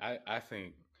 Yeah,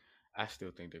 I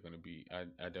still think they're going to be. I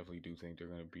definitely do think they're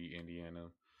going to beat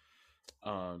Indiana.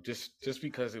 Just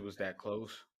because it was that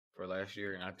close for last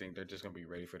year, and I think they're just going to be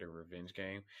ready for their revenge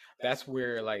game. That's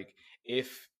where, like,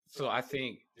 I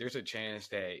think there's a chance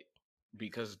that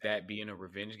because that being a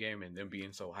revenge game and them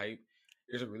being so hyped,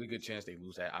 there's a really good chance they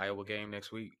lose that Iowa game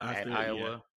next week at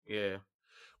Iowa. Yeah.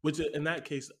 Which in that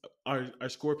case, our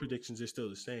score predictions are still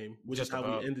the same, which Just is how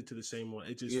about. we ended to the same one.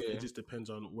 It just depends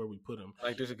on where we put them.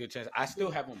 Like, there's a good chance. I still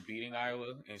have them beating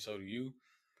Iowa, and so do you.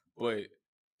 But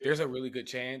there's a really good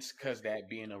chance because that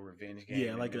being a revenge game.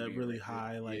 Yeah, like a really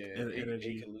high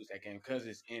energy. They can lose that game because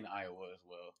it's in Iowa as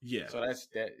well. Yeah. So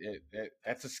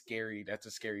that's a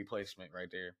scary placement right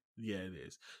there. Yeah, it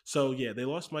is. So yeah, they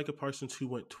lost Micah Parsons, who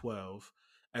went 12.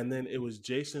 And then it was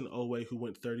Jason Owe who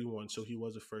went 31, so he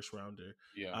was a first rounder.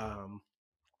 Yeah.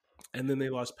 And then they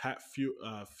lost Pat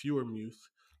Freiermuth,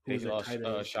 who was a tight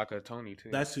end. Shaka Toney too.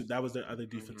 That was their other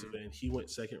defensive end. He went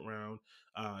second round.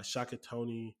 Shaka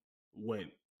Toney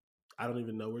went. I don't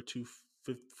even know where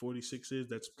 246 is.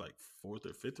 That's like fourth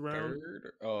or fifth round.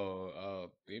 Third?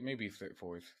 It may be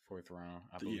fourth round,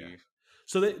 I believe. Yeah.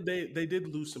 So they did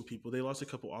lose some people. They lost a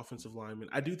couple offensive linemen.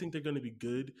 I do think they're going to be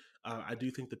good. I do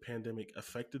think the pandemic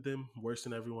affected them worse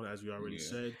than everyone, as we already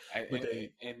said. And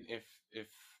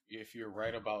if you're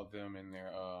right about them in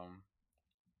their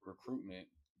recruitment,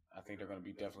 I think they're going to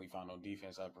be definitely fine on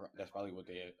defense. That's probably what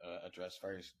they addressed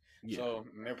first. Yeah. So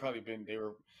they're probably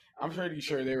I'm pretty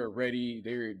sure they were ready.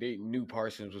 They knew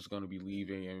Parsons was going to be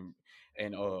leaving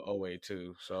and Owe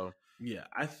too. So yeah,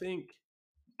 I think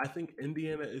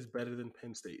Indiana is better than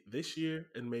Penn State this year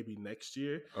and maybe next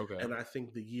year. Okay. And I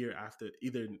think the year after,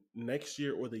 either next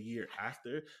year or the year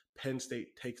after, Penn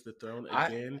State takes the throne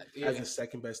again as the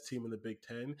second best team in the Big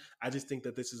Ten. I just think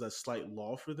that this is a slight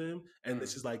lull for them, and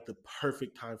this is like the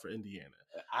perfect time for Indiana.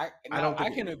 I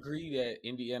can agree that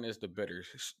Indiana is the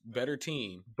better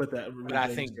team, but I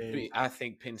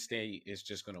think Penn State is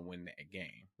just going to win that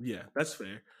game. Yeah, that's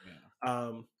fair.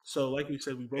 Yeah. So like we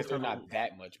said, we both they're not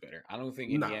that much better. I don't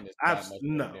think Indiana's that much better.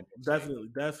 No,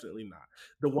 definitely not.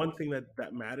 The one thing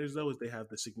that matters though is they have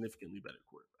the significantly better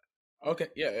quarterback. Okay,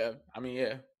 yeah. I mean,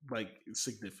 yeah, like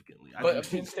significantly. But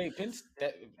Penn State,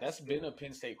 that's been a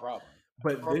Penn State problem.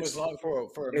 But for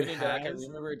a minute that I can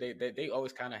remember, they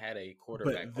always kind of had a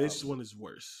quarterback. But this one is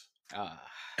worse.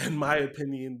 In my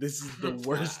opinion, this is the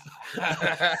worst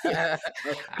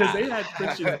because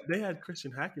they had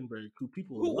Christian Hackenberg, who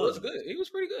people who was good. He was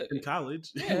pretty good in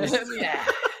college.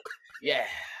 Yeah.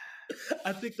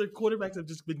 I think their quarterbacks have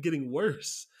just been getting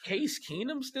worse. Case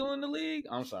Keenum still in the league?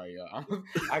 I'm sorry, y'all.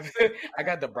 I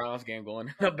got the Browns game going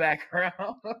in the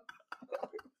background.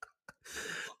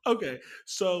 Okay,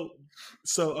 so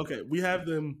okay, we have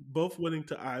them both winning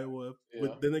to Iowa.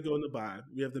 Then they go in the bye.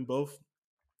 We have them both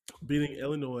beating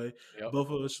Illinois. Yep. Both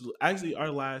of us actually our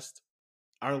last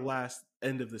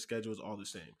end of the schedule is all the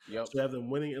same. Yep. So we have them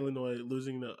winning Illinois,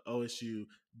 losing to OSU,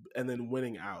 and then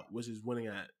winning out, which is winning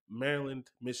at Maryland,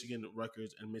 Michigan,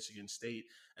 Rutgers, and Michigan State.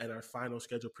 And our final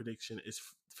schedule prediction is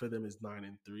for them is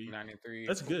 9-3. 9-3.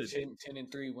 That's good.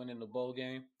 10-3 winning the bowl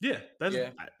game. Yeah,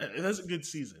 that's a good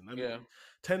season. I mean,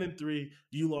 10-3.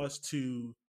 You lost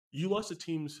to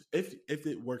teams. If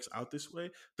it works out this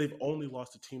way, they've only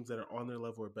lost to teams that are on their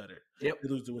level or better. Yep. They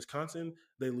lose to Wisconsin.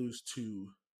 They lose to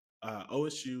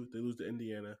OSU. They lose to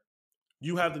Indiana.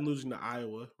 You have them losing to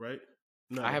Iowa, right?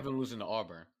 No, I have them losing to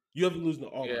Auburn. You have them losing to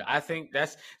Auburn. Yeah, I think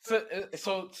that's so.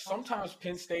 Sometimes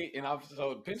Penn State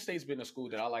Penn State's been a school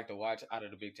that I like to watch out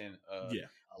of the Big Ten. A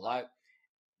lot.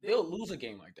 They'll lose a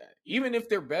game like that, even if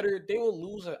they're better. They will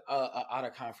lose a out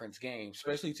of conference game,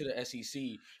 especially to the SEC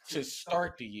to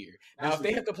start the year. Now, if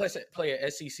they have to play an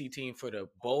SEC team for the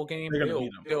bowl game,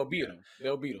 they'll beat them.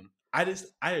 They'll beat them. I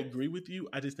agree with you.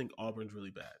 I just think Auburn's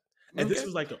really bad. And this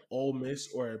was like an Ole Miss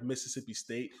or a Mississippi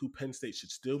State, who Penn State should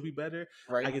still be better.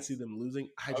 Right. I can see them losing.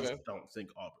 I just don't think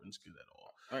Auburn's good at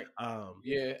all. Right.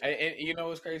 Yeah, and you know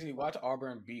what's crazy? Watch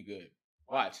Auburn be good.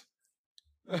 Watch.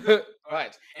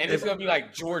 Right. And it's gonna be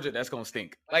like Georgia that's gonna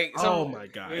stink. Like, oh my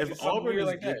god. If Auburn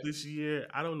is good this year,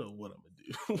 I don't know what I'm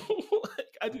gonna do.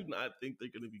 I do not think they're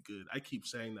gonna be good. I keep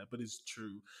saying that, but it's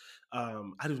true.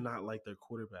 I do not like their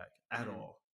quarterback at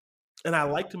all. And I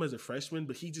liked him as a freshman,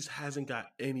 but he just hasn't got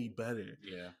any better.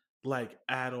 Yeah. Like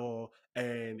at all.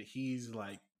 And he's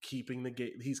like keeping the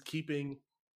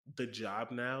job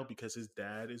now because his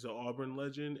dad is an Auburn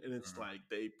legend. And it's like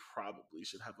they probably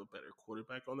should have a better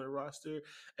quarterback on their roster.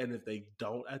 And if they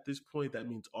don't at this point, that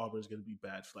means Auburn's going to be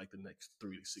bad for like the next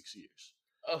 3 to 6 years.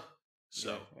 Oh,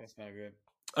 so that's not good.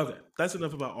 Okay, that's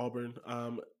enough about Auburn.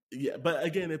 Yeah, but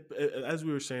again, as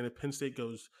we were saying, if Penn State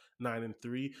goes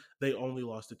 9-3, they only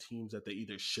lost to teams that they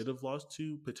either should have lost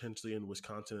to, potentially in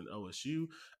Wisconsin and OSU,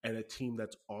 and a team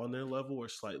that's on their level or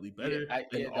slightly better,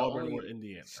 Auburn or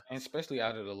Indiana. And especially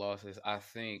out of the losses, I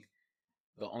think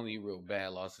the only real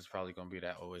bad loss is probably going to be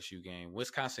that OSU game.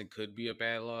 Wisconsin could be a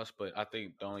bad loss, but I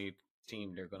think the only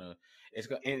team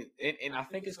and I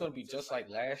think it's going to be just like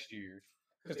last year.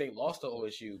 Because they lost to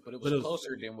OSU, but it was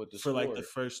closer than with the score. For like the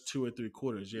first 2 or 3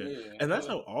 quarters, yeah. And that's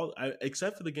how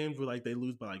except for the games where like they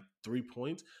lose by like 3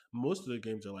 points, most of the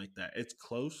games are like that. It's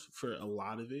close for a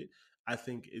lot of it. I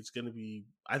think it's gonna be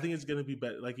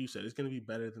better. Like you said, it's gonna be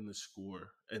better than the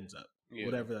score ends up. Yeah,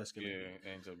 whatever that's gonna be. Yeah,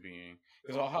 ends up being.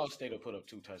 Because Ohio State will put up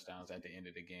 2 touchdowns at the end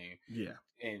of the game. Yeah.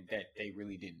 And that they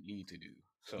really didn't need to do.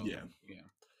 So yeah.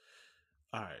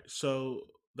 All right. So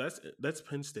that's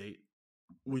Penn State.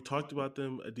 We talked about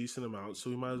them a decent amount, so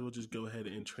we might as well just go ahead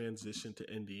and transition to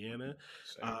Indiana.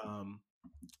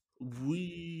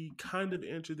 We kind of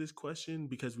answered this question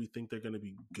because we think they're going to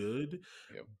be good.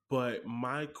 Yep. But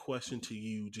my question to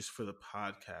you, just for the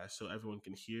podcast, so everyone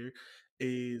can hear,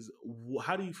 is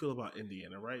how do you feel about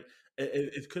Indiana, right?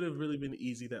 It could have really been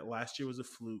easy that last year was a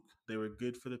fluke. They were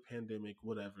good for the pandemic,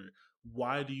 whatever.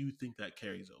 Why do you think that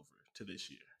carries over to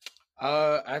this year?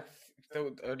 How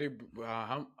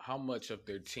much of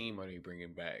their team are they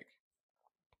bringing back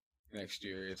next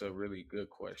year? It's a really good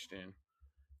question.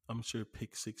 I'm sure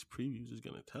Pick 6 Previews is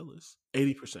going to tell us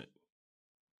 80%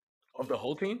 of the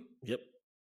whole team. Yep,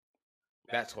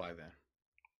 that's why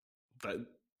then.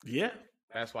 Yeah,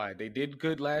 that's why they did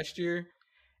good last year,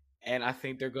 and I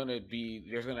think they're going to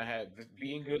have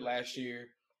being good last year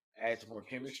adds more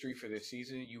chemistry for this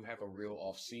season. You have a real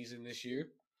off season this year.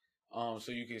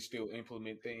 So you can still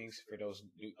implement things for those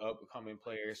new upcoming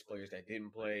players that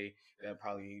didn't play, that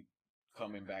probably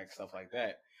coming back, stuff like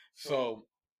that. So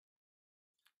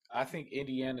I think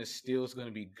Indiana still is going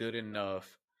to be good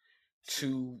enough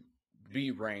to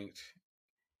be ranked,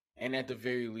 and at the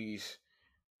very least,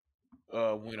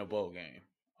 win a bowl game.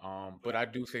 But I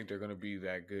do think they're going to be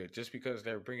that good just because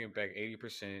they're bringing back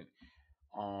 80%.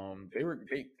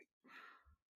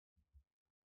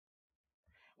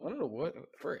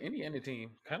 For an Indiana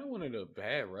team, kind of one of the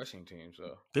bad rushing teams,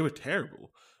 though. They were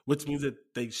terrible, which means that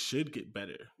they should get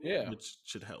better. Yeah, which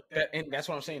should help. And that's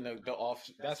what I'm saying.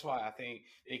 That's why I think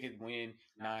they could win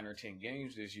 9 or 10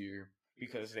 games this year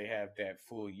because they have that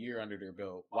full year under their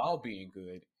belt while being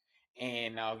good,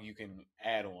 and now you can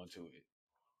add on to it.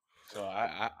 So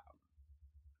I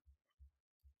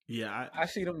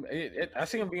see them. I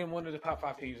see them being one of the top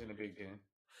 5 teams in the Big Ten.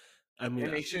 I mean,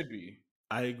 and they should be.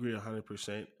 I agree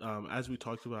 100%. As we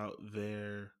talked about,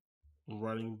 their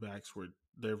running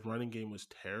game was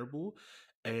terrible,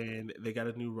 and they got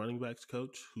a new running backs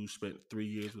coach who spent 3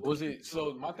 years with. Was it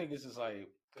so? My thing is like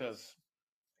because,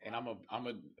 and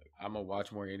I'm a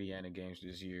watch more Indiana games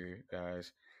this year,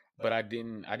 guys. But I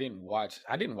didn't watch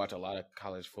a lot of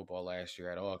college football last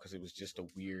year at all because it was just a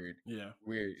weird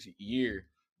year.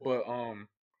 But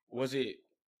was it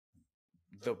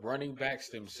the running backs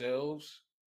themselves,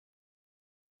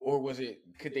 or was it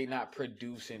could they not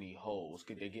produce any holes?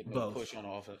 Could they get no push on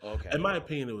offense? Okay. In my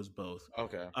opinion, it was both.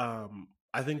 Okay.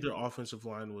 I think their offensive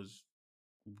line was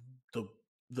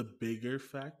the bigger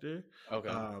factor. Okay.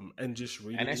 And just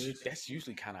reading that's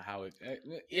usually kind of how it.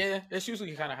 That's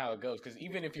usually kind of how it goes. Because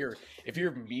even if you're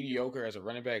mediocre as a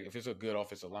running back, if it's a good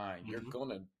offensive line, you're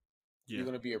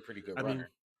gonna be a pretty good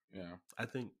runner. I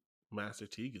think Master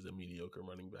Teague is a mediocre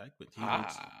running back, but he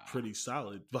looks pretty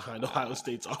solid behind Ohio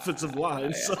State's offensive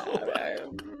line. So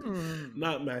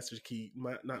not Master Teague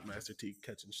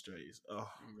catching strays.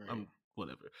 Oh, right.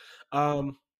 Whatever.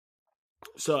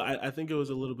 So I think it was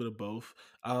a little bit of both.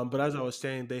 But as I was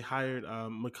saying, they hired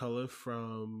McCullough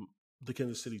from the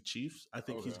Kansas City Chiefs. I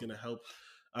think he's going to help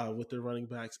with their running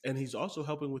backs, and he's also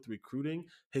helping with recruiting.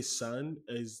 His son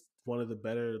is one of the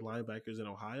better linebackers in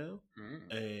Ohio,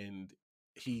 and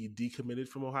he decommitted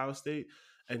from Ohio State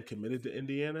and committed to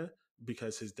Indiana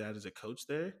because his dad is a coach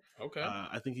there. Okay.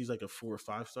 I think he's like a 4 or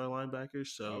 5 star linebacker,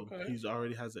 so he's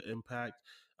already has an impact.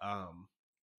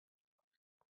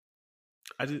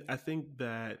 I think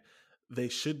that they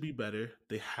should be better.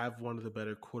 They have one of the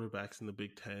better quarterbacks in the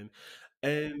Big Ten.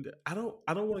 And I don't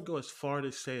want to go as far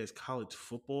to say as college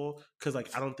football because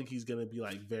I don't think he's going to be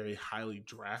very highly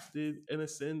drafted in a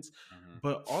sense.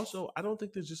 But also I don't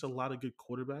think there's just a lot of good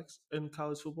quarterbacks in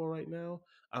college football right now.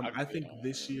 I think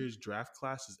this year's draft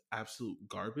class is absolute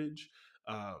garbage.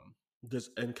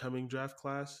 This incoming draft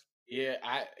class. Yeah,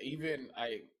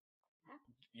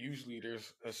 usually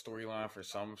there's a storyline for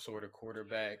some sort of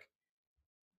quarterback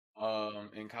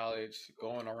in college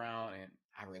going around, and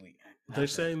they're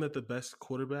saying that the best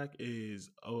quarterback is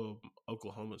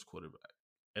Oklahoma's quarterback,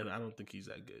 and I don't think he's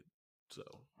that good. So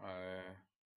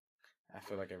I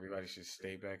feel like everybody should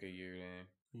stay back a year then.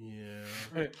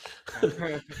 Yeah.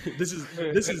 This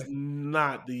is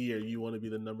not the year you want to be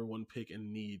the number 1 pick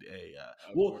and need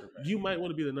you might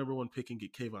want to be the number 1 pick and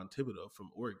get Kayvon Thibodeau from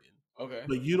Oregon. Okay.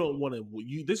 But you don't want to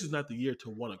this is not the year to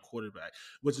want a quarterback,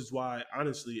 which is why,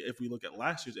 honestly, if we look at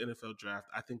last year's NFL draft,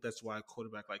 I think that's why a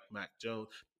quarterback like Mac Jones,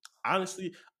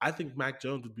 honestly, I think Mac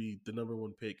Jones would be the number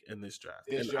 1 pick in this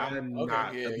draft. I'm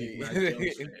not a big Mac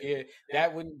Jones fan. Yeah,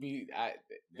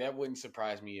 that wouldn't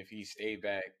surprise me if he stayed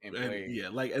back and played. Yeah,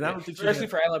 I don't think especially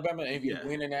for Alabama, and if you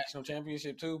win a national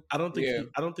championship too. I don't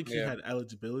think he had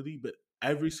eligibility, but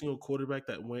every single quarterback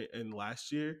that went in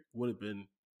last year would have been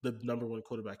the number 1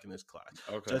 quarterback in this class.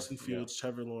 Okay. Justin Fields,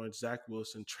 Trevor Lawrence, Zach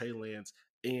Wilson, Trey Lance,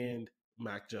 and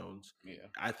Mac Jones. Yeah.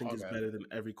 I think is better than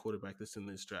every quarterback that's in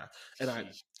this draft. And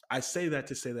I say that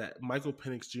to say that Michael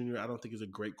Penix Jr., I don't think is a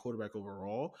great quarterback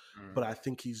overall, but I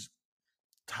think he's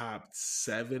top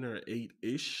 7 or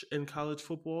 8-ish in college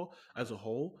football as a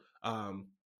whole.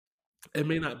 It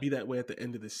may not be that way at the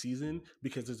end of the season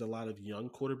because there's a lot of young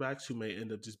quarterbacks who may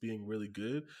end up just being really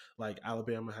good. Like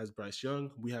Alabama has Bryce Young.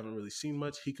 We haven't really seen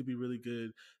much. He could be really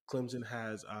good. Clemson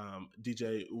has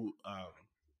DJ.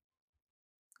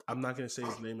 I'm not going to say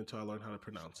his name until I learn how to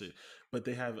pronounce it. But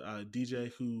they have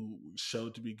DJ who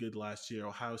showed to be good last year.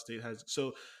 Ohio State has.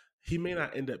 So he may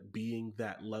not end up being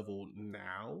that level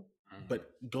now.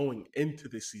 But going into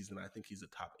this season, I think he's a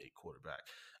top 8 quarterback.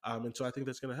 And so I think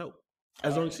that's going to help.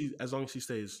 As long as he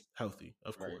stays healthy,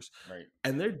 of course. Right.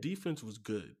 And their defense was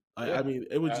good. I mean,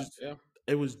 it was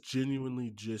it was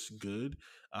genuinely just good.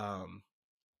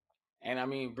 And I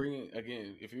mean,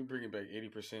 if you're bringing back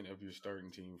 80% of your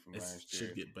starting team from last year,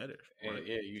 should get better. Right?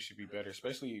 Yeah, you should be better.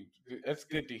 Especially, that's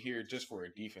good to hear just for a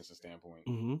defensive standpoint.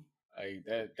 Like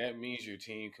that means your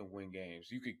team can win games.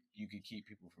 You could keep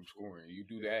people from scoring. You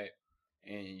do that,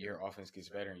 and your offense gets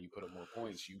better, and you put up more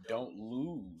points. You don't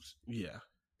lose. Yeah.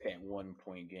 That 1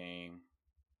 point game,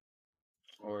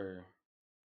 or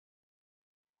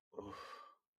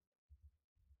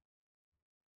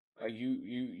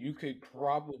you could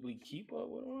probably keep up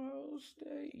with Ohio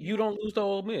State. You don't lose to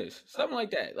Ole Miss, something like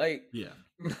that. I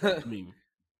mean,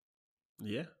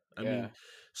 I mean,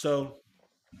 so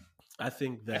I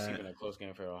think that that's even a close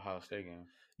game for Ohio State game.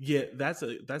 Yeah, that's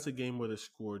a game where the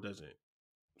score doesn't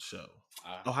show.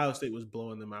 Ohio State was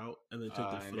blowing them out and then took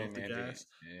their foot off the gas,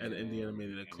 and Indiana made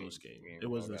it a close game. It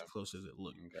wasn't as close as it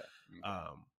looked.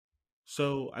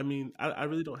 So, I mean, I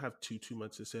really don't have too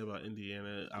much to say about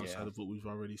Indiana outside of what we've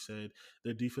already said.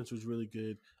 Their defense was really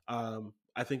good.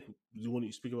 I think when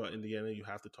you speak about Indiana, you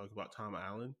have to talk about Tom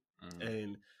Allen.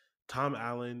 And Tom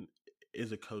Allen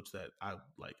is a coach that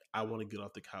I want to get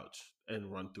off the couch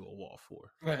and run through a wall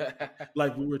for.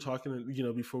 Like we were talking,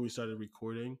 before we started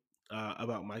recording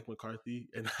about Mike McCarthy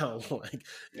and how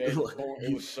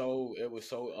it was so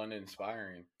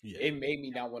uninspiring. Yeah. It made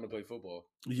me not want to play football.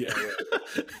 Yeah.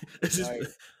 It's just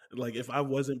like if I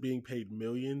wasn't being paid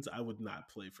millions, I would not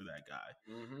play for that guy.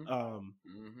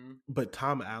 But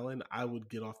Tom Allen, I would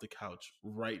get off the couch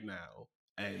right now.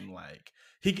 And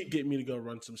he could get me to go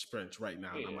run some sprints right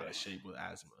now, and I'm out of shape with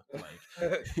asthma.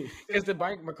 Because the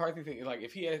Mike McCarthy thing,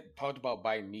 if he had talked about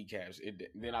biting kneecaps,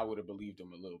 then I would have believed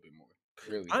him a little bit more.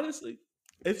 Really, honestly,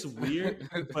 it's weird,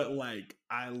 but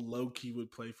I low key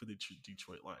would play for the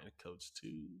Detroit Lions coach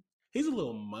too. He's a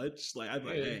little much. I'd be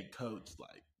like, hey, coach,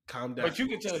 calm down. But you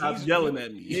can tell stop yelling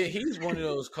at me. Yeah, he's one of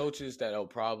those coaches that'll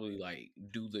probably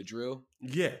do the drill.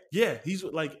 Yeah, he's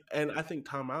and I think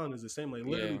Tom Allen is the same.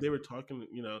 Literally, they were talking,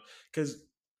 because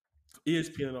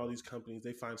ESPN and all these companies,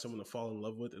 they find someone to fall in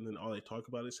love with, and then all they talk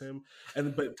about is him.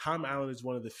 But Tom Allen is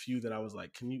one of the few that I was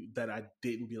like, I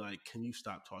didn't be like, can you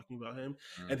stop talking about him?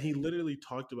 And he literally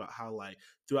talked about how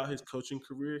throughout his coaching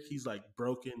career, he's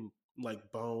broken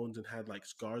bones and had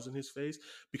scars in his face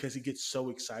because he gets so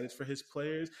excited for his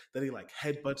players that he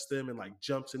headbutts them and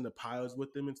jumps into piles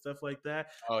with them and stuff like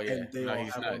that. Oh yeah, and they all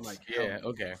he's have nuts.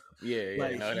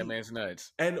 That man's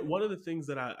nuts. And one of the things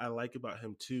that I like about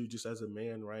him too, just as a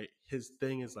man, right? His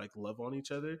thing is love on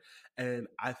each other, and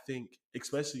I think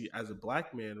especially as a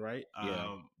black man, right?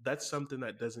 That's something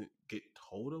that doesn't get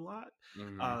told a lot,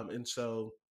 and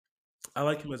so. I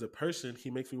like him as a person. He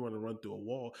makes me want to run through a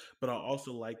wall, but I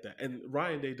also like that. And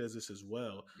Ryan Day does this as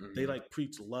well. They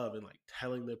preach love and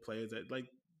telling their players that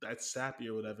that's sappy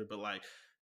or whatever, but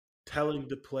telling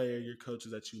the player, your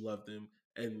coaches, that you love them.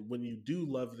 And when you do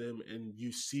love them and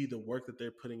you see the work that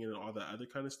they're putting in and all that other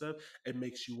kind of stuff, it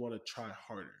makes you want to try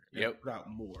harder and put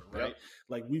out more, right?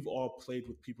 We've all played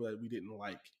with people that we didn't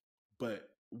like,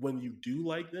 but when you do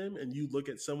like them and you look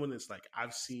at someone that's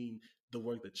I've seen the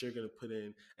work that you're going to put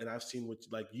in, and I've seen what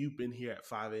you've been here at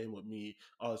 5 a.m. with me,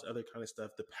 all this other kind of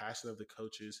stuff, the passion of the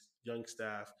coaches, young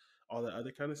staff, all that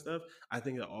other kind of stuff. I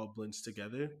think it all blends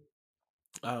together.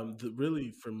 Really,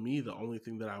 for me, the only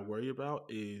thing that I worry about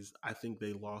is I think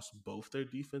they lost both their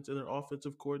defense and their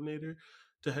offensive coordinator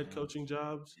to head coaching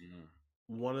jobs.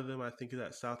 One of them, I think, is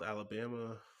at South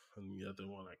Alabama, and the other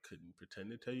one, I couldn't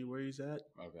pretend to tell you where he's at.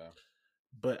 Okay.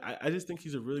 But I just think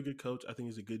he's a really good coach. I think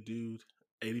he's a good dude.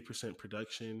 80%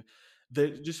 production.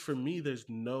 Just for me, there's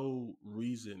no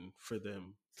reason for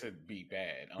them to be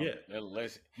bad.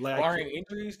 Unless barring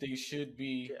injuries, they should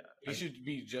be. They should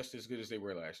be just as good as they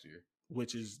were last year,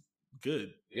 which is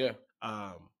good. Yeah.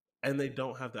 And they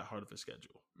don't have that hard of a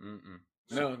schedule.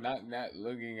 No, not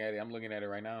looking at it. I'm looking at it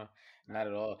right now. Not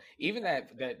at all. Even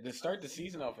that to start the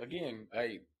season off again,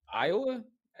 Iowa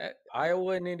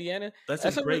and Indiana. That's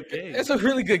a great game. That's a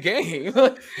really good game.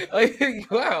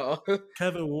 Wow.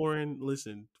 Kevin Warren,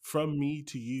 listen, from me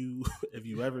to you, if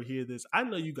you ever hear this, I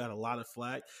know you got a lot of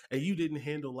flack and you didn't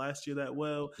handle last year that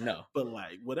well. No. But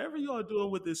whatever y'all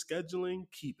doing with this scheduling,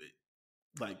 keep it.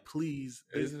 Please,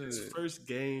 this first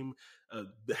game,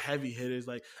 the heavy hitters,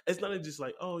 it's not just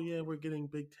oh yeah, we're getting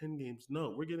Big Ten games.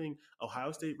 No, we're getting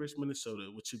Ohio State versus Minnesota,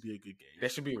 which should be a good game.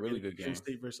 That should be a really good game. Penn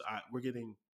State versus we're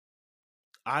getting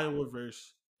Iowa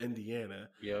versus Indiana.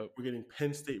 Yep. We're getting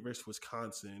Penn State versus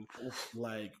Wisconsin.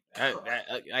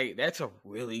 That's a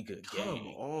really good game. Come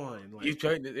on.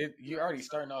 You're already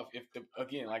starting off if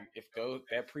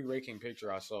that pre-ranking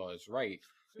picture I saw is right.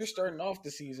 You're starting off the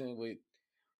season with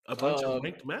a bunch of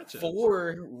ranked matchups.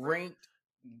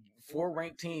 Four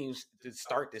ranked teams to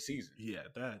start the season. Yeah,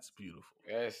 that's beautiful.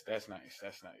 That's nice.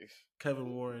 That's nice. Kevin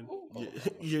Warren,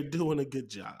 you're doing a good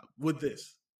job with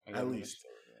this. At least.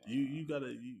 You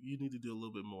need to do a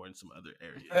little bit more in some other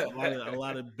areas. A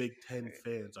lot of Big Ten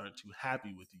fans aren't too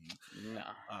happy with you. No.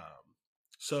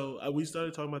 So we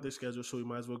started talking about their schedule, so we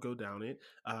might as well go down it.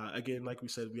 Again, like we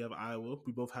said, we have Iowa.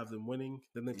 We both have them winning.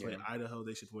 Then they play Idaho.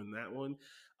 They should win that one.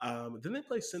 Then they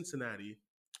play Cincinnati,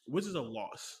 which is a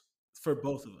loss for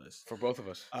both of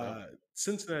us.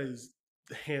 Cincinnati's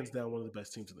hands down one of the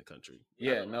best teams in the country.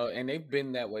 Yeah, no, and they've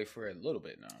been that way for a little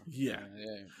bit now. Yeah.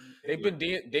 They've been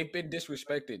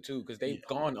disrespected too because they've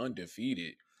gone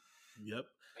undefeated. Yep.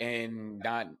 and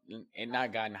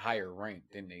not gotten higher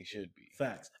ranked than they should be.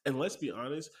 Facts. And let's be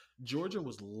honest, Georgia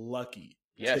was lucky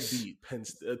Yes.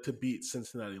 to beat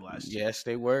Cincinnati last year. Yes,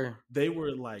 they were. They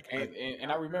were like,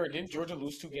 And I remember, didn't Georgia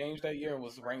lose 2 games that year and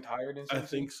was ranked higher than I Cincy?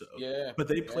 think so. Yeah. But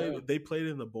they played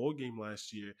in the bowl game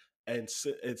last year, and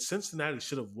Cincinnati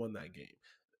should have won that game.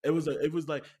 It was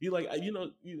like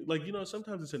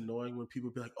sometimes it's annoying when people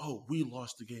be like, "Oh, we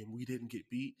lost the game, we didn't get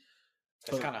beat."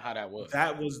 That's kind of how that was.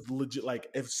 That was legit. Like,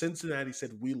 if Cincinnati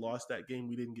said we lost that game,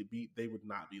 we didn't get beat, they would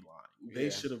not be lying. They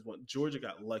should have won. Georgia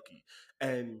got lucky,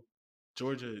 and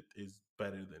Georgia is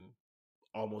better than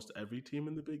almost every team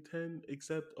in the Big Ten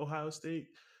except Ohio State.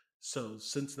 So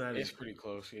Cincinnati, it's pretty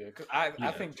close. Yeah, because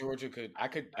I think Georgia could. I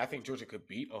think Georgia could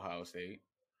beat Ohio State.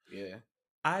 Yeah,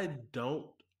 I don't.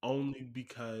 Only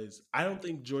because I don't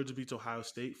think Georgia beats Ohio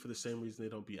State for the same reason they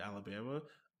don't beat Alabama.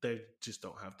 They just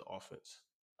don't have the offense.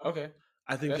 Okay.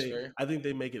 I think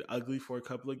they make it ugly for a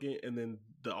couple of games, and then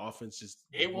the offense just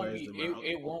wears them out.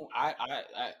 It won't. I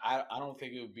don't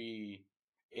think it would be.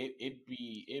 It'd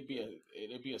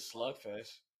be a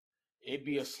slugfest. It'd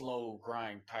be a slow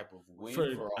grind type of win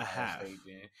for a half. State,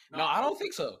 then. No, I don't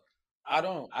think so. I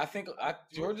don't. I think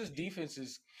Georgia's defense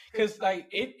is because like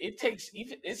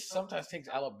it sometimes takes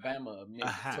Alabama a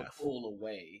minute to pull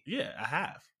away. Yeah, a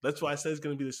half. That's why I said it's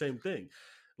going to be the same thing.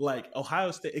 Like Ohio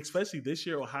State, especially this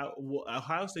year,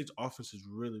 Ohio State's offense is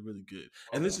really, really good.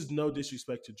 And this is no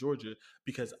disrespect to Georgia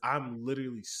because I'm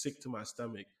literally sick to my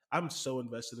stomach. I'm so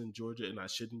invested in Georgia, and I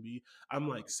shouldn't be. I'm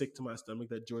like sick to my stomach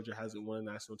that Georgia hasn't won a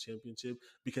national championship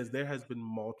because there has been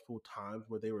multiple times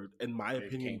where they were, in my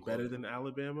opinion, better than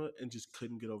Alabama and just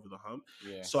couldn't get over the hump.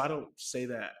 Yeah. So I don't say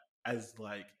that as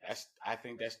like I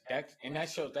think that's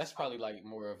probably like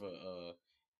more of a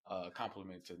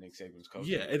compliment to Nick Saban's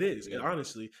coaching. Yeah, it is. And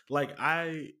honestly, like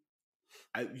I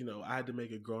had to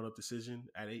make a grown up decision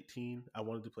at 18. I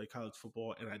wanted to play college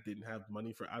football, and I didn't have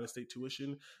money for out of state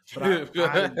tuition. But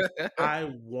I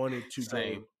wanted to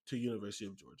go to University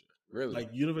of Georgia. Really, like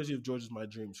University of Georgia is my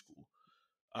dream school.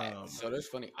 So that's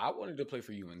funny. I wanted to play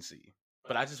for UNC,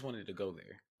 but I just wanted to go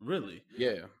there. Really?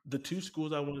 Yeah. The 2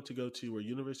 schools I wanted to go to were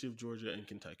University of Georgia and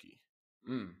Kentucky.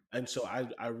 And so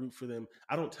I root for them.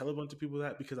 I don't tell a bunch of people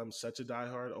that because I'm such a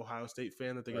diehard Ohio State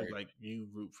fan that they're going to be like, you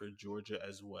root for Georgia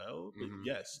as well. But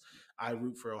yes, I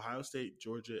root for Ohio State,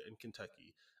 Georgia, and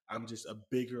Kentucky. I'm just a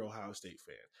bigger Ohio State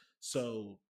fan.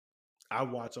 So I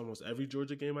watch almost every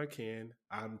Georgia game I can.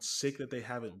 I'm sick that they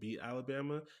haven't beat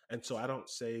Alabama. And so I don't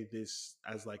say this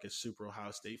as like a super Ohio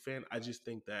State fan. I just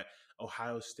think that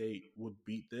Ohio State would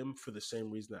beat them for the same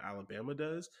reason that Alabama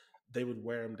does. They would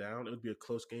wear them down. It would be a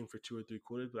close game for 2 or 3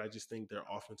 quarters, but I just think their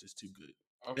offense is too good.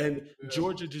 Okay. And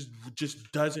Georgia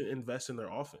just doesn't invest in their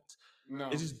offense. No.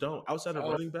 They just don't. Outside of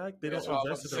running back, they don't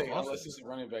invest in their offense. Unless it's a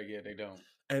running back, yeah, they don't.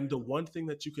 And the one thing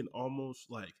that you can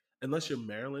almost like, unless you're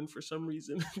Maryland for some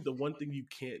reason, the one thing you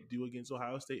can't do against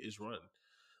Ohio State is run.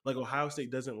 Like Ohio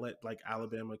State doesn't let like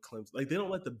Alabama, Clemson, like they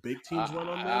don't let the big teams run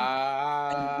on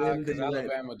them. Because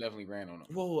Alabama definitely ran on them.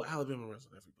 Well, Alabama runs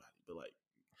on everybody, but like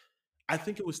I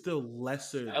think it was still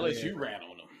lesser. LSU ran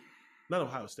on them. Not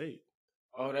Ohio State.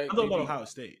 Oh, I'm talking about Ohio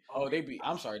State. Oh, they beat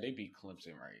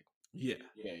Clemson, right? Yeah.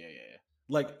 Yeah.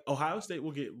 Like Ohio State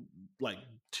will get like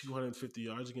 250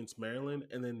 yards against Maryland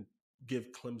and then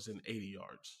give Clemson 80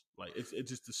 yards. Like it's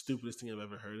just the stupidest thing I've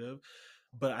ever heard of.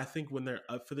 But I think when they're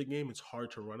up for the game, it's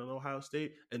hard to run on Ohio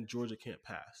State, and Georgia can't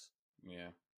pass. Yeah.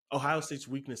 Ohio State's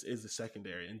weakness is the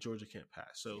secondary, and Georgia can't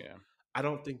pass. So I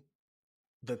don't think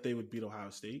that they would beat Ohio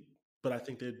State. But I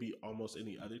think they'd beat almost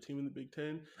any other team in the Big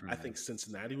Ten. I think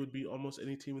Cincinnati would beat almost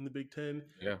any team in the Big Ten.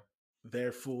 Yeah.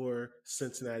 Therefore,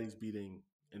 Cincinnati's beating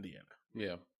Indiana.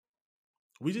 Yeah.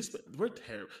 We're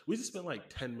terrible. We just spent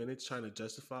like 10 minutes trying to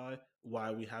justify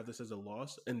why we have this as a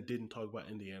loss and didn't talk about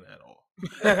Indiana at all.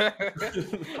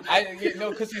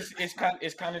 Because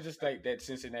it's kind of just like that.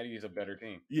 Cincinnati is a better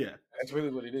team. Yeah, that's really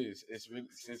what it is. It's really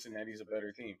Cincinnati's a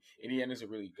better team. Indiana's a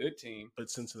really good team, but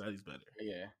Cincinnati's better.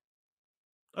 Yeah.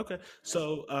 Okay,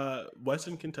 so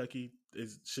Western Kentucky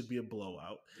should be a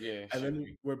blowout. Yeah, and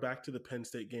then we're back to the Penn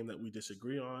State game that we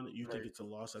disagree on. You think it's a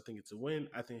loss? I think it's a win.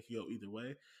 I think it can go either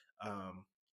way.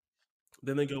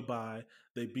 Then they go by.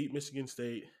 They beat Michigan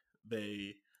State.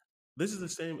 This is the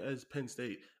same as Penn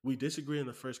State. We disagree in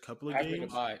the first couple of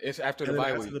games. It's after the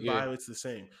bye week. After the bye, it's the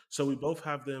same. So we both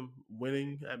have them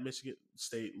winning at Michigan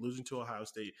State, losing to Ohio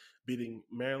State, beating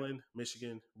Maryland,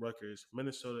 Michigan, Rutgers,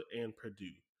 Minnesota, and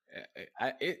Purdue.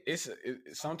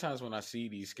 Sometimes when I see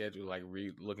these schedules, like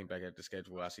looking back at the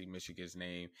schedule, I see Michigan's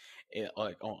name,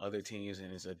 like on other teams,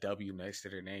 and it's a W next to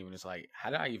their name, and it's like, how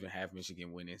did I even have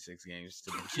Michigan winning 6 games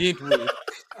to begin with?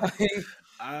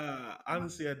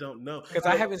 Honestly, I don't know Because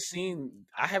I haven't seen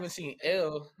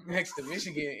L next to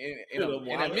Michigan In a in a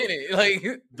while. minute, like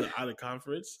the out of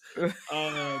conference.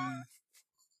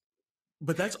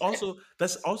 But that's also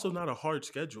not a hard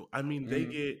schedule. I mean, they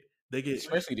get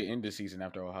especially the end of the season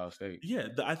after Ohio State,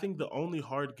 I think the only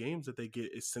hard games that they get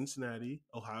is Cincinnati,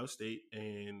 Ohio State,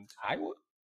 and Iowa,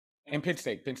 and Penn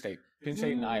State,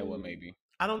 and Iowa maybe.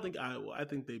 I don't think Iowa. I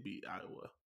think they beat Iowa.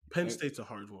 Penn State's a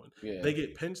hard one. Yeah. They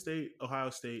get Penn State, Ohio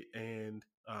State, and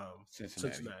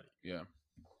Cincinnati. Yeah.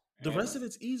 The rest of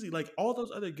it's easy. Like all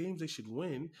those other games, they should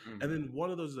win, and then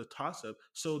one of those is a toss-up.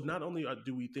 So not only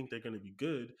do we think they're going to be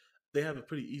good, they have a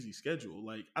pretty easy schedule.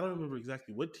 Like I don't remember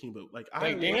exactly what team, but like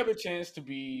they have a chance to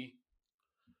be,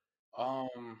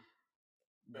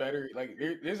 better. Like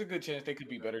there's a good chance they could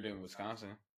be better than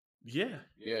Wisconsin. Yeah.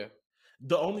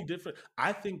 The only difference,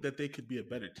 I think that they could be a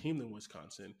better team than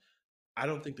Wisconsin. I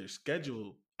don't think their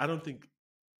schedule. I don't think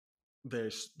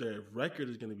their record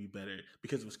is going to be better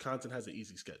because Wisconsin has an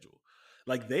easy schedule.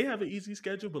 Like they have an easy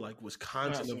schedule, but like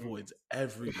Wisconsin avoids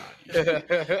everybody.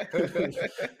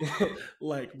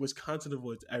 Like Wisconsin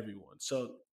avoids everyone.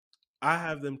 So I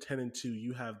have them 10-2.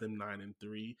 You have them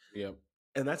 9-3. Yep.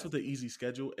 And that's with the easy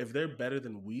schedule. If they're better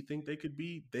than we think they could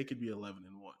be 11-1.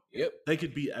 Yep. They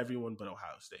could beat everyone but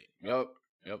Ohio State. Yep.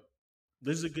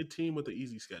 This is a good team with an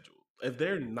easy schedule. If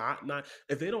they're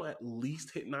if they don't at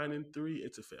least hit 9-3,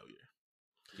 it's a failure.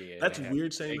 Yeah, that's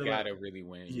weird saying they gotta really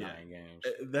win 9 games.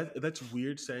 That's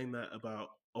weird saying that about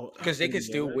because they could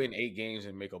still win 8 games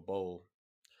and make a bowl.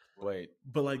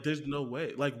 But like, there's no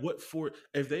way. Like, what for?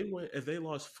 If they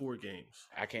lost 4 games,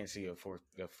 I can't see a fourth.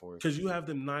 Because you have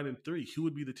them 9-3. Who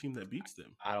would be the team that beats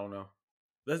them? I don't know.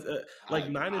 That's like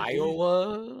 9-3.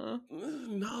 Iowa?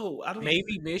 No, I don't.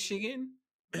 Maybe Michigan.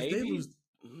 If they lose,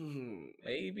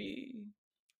 maybe.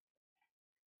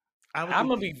 I'm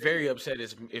gonna be very upset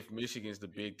if Michigan's the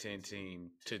Big Ten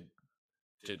team to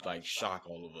like shock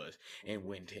all of us and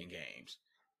win 10 games.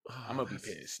 I'm gonna be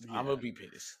pissed. Yeah. I'm gonna be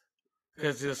pissed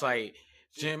because it's like,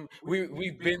 Jim,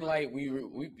 we've been like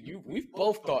we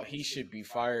both thought he should be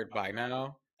fired by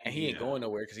now, and he ain't going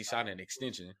nowhere because he signed an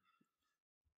extension.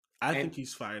 I think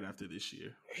he's fired after this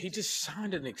year. He just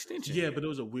signed an extension. Yeah, but it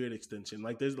was a weird extension.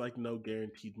 Like there's like no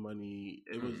guaranteed money.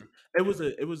 It was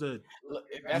a.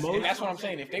 That's what I'm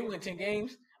saying. If they win 10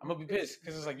 games, I'm gonna be pissed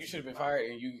because it's like you should have been fired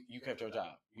and you kept your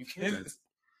job. You can't.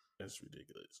 That's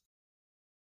ridiculous.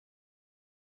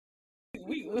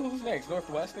 Who's next?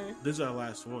 Northwestern. This is our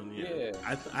last one. Yeah.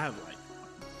 I have like.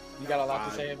 You got a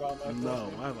lot to say about Northwestern?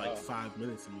 No, I have like 5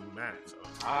 minutes to be max.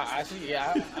 I see.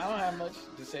 Yeah, I don't have much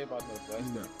to say about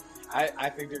Northwestern. No. I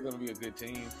think they're going to be a good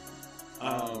team,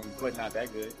 but not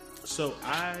that good. So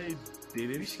I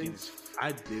didn't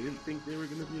think they were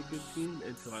going to be a good team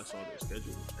until I saw their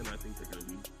schedule, and I think they're going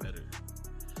to be better.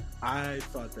 I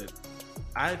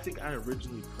think I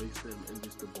originally placed them in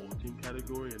just the bowl team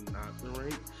category and not the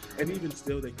rank. And even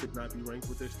still, they could not be ranked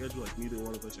with their schedule. Like neither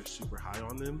one of us are super high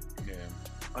on them.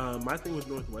 Yeah. My thing with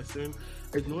Northwestern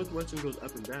is Northwestern goes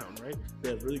up and down, right? They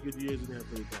have really good years and they have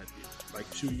really bad years. Like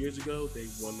 2 years ago, they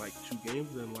won like 2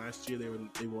 games, and then last year they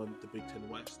won the Big Ten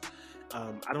West.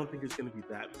 I don't think it's going to be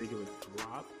that big of a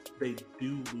drop. They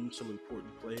do lose some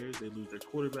important players. They lose their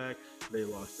quarterback. They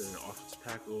lost their offensive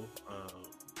tackle.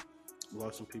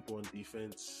 Lost some people on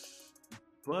defense.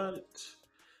 But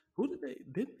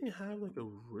didn't they have like a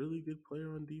really good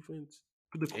player on defense?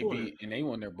 They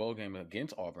won their bowl game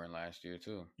against Auburn last year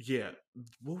too. Yeah,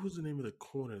 what was the name of the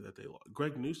corner that they lost?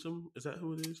 Greg Newsome, is that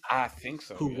who it is? I think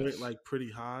so. Who went like pretty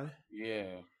high?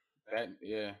 Yeah,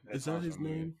 is that his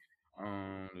name?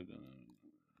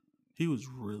 He was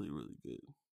really, really good.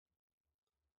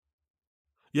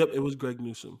 Yep, it was Greg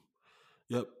Newsome.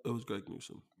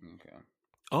 Okay.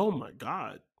 Oh my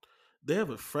God. They have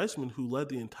a freshman who led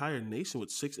the entire nation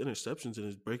with 6 interceptions in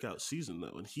his breakout season,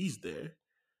 though, and he's there.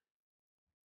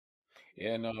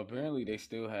 Yeah, no, apparently they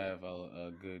still have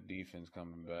a good defense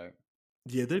coming back.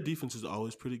 Yeah, their defense is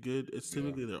always pretty good. It's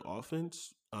typically their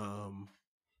offense,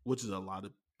 which is a lot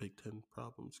of Big Ten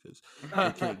problems because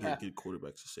they can't get good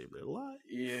quarterbacks to save their life.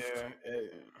 Yeah.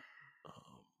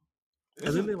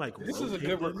 And then they this is a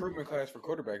good recruitment class for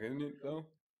quarterback, isn't it, though?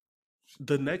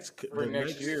 The next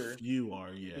year. few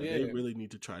are, yeah. They really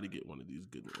need to try to get one of these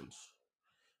good ones.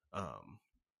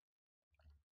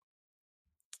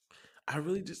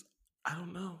 I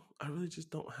don't know. I really just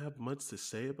don't have much to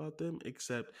say about them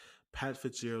except Pat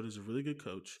Fitzgerald is a really good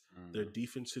coach. Their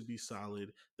defense should be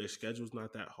solid. Their schedule's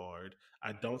not that hard.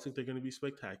 I don't think they're going to be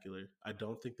spectacular. I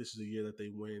don't think this is a year that they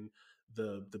win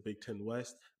the Big Ten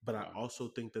West, but I also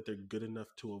think that they're good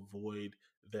enough to avoid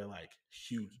their like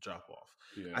huge drop off.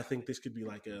 Yeah. I think this could be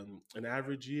like an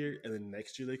average year, and then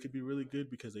next year they could be really good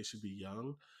because they should be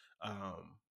young.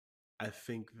 I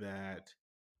think that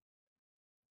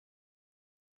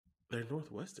they're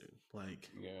Northwestern. Like,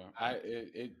 yeah,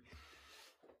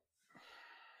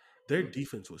 their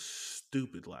defense was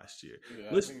stupid last year.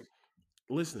 Yeah,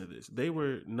 Listen to this. They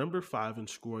were number 5 in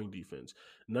scoring defense,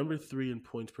 number 3 in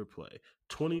points per play,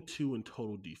 22 in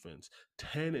total defense,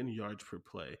 10 in yards per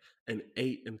play, and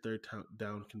 8 in third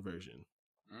down conversion.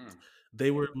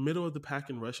 They were middle of the pack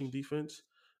in rushing defense,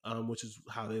 which is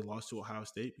how they lost to Ohio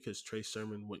State because Trey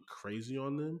Sermon went crazy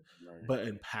on them. Right. But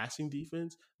in passing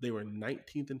defense, they were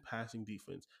 19th in passing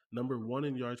defense, number 1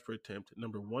 in yards per attempt,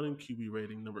 number 1 in QB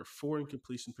rating, number 4 in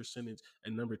completion percentage,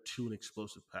 and number 2 in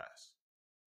explosive pass.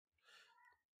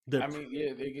 I mean,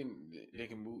 yeah, they can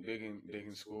move, they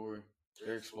can score.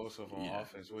 They're explosive on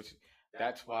offense, which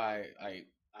that's why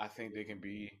I think they can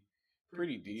be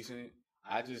pretty decent.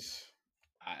 I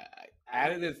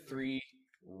out of the 3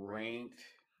 ranked,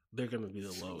 they're going to be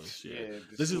the lowest. Yeah,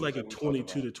 this is like a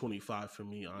 22 to 25 for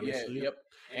me, honestly. Yeah, yep,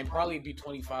 and probably be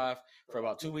 25 for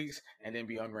about 2 weeks, and then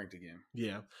be unranked again.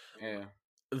 Yeah.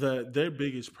 Their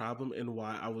biggest problem and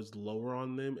why I was lower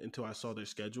on them until I saw their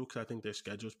schedule, because I think their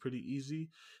schedule is pretty easy.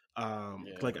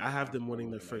 Like I have them winning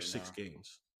their first 6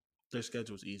 games. Their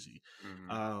schedule is easy.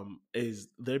 Is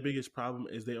their biggest problem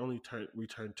is they only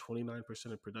return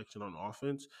 29% of production on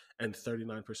offense and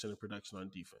 39% of production on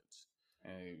defense.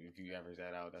 And if you average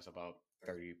that out, that's about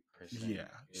 30%. Yeah.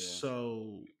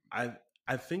 So I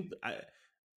think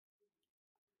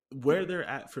where they're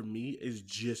at for me is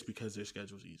just because their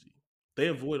schedule is easy. They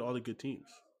avoid all the good teams,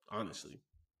 honestly.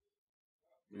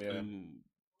 Yeah.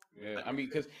 I mean,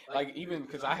 because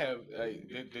I have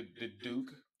the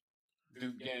Duke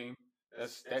game.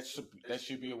 That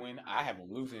should be a win. I have them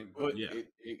losing, but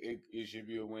it should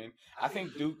be a win. I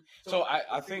think Duke. So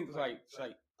I think like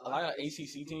a lot of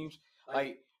ACC teams,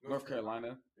 like North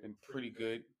Carolina, been pretty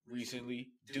good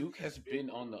recently. Duke has been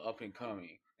on the up and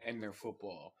coming in their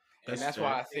football, and that's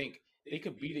why I think they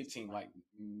could beat a team like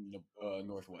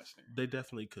Northwestern. They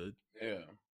definitely could. Yeah.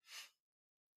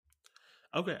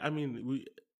 Okay, I mean,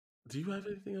 do you have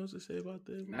anything else to say about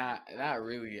them? Not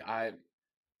really. I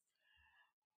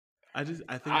think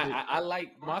I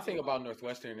like my thing about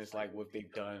Northwestern is like what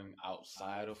they've done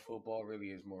outside of football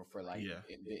really is more for like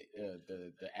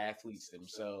the athletes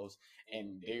themselves,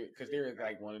 and they're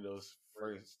like one of those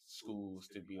first schools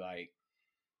to be like,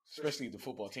 especially the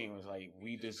football team was like,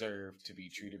 we deserve to be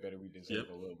treated better, we deserve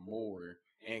a little more,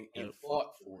 and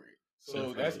fought for it.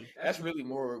 So that's really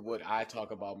more what I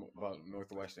talk about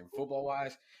Northwestern football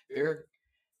wise. They're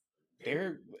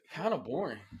kind of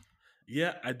boring.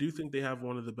 Yeah, I do think they have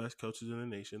one of the best coaches in the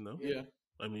nation, though. Yeah.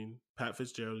 I mean, Pat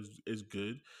Fitzgerald is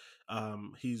good.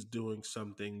 He's doing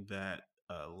something that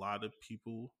a lot of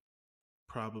people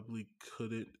probably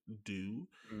couldn't do.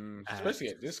 Especially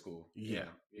at this school. Yeah.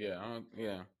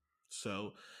 Yeah.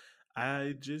 So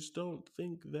I just don't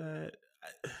think that...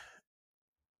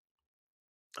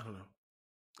 I don't know.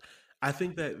 I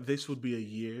think that this would be a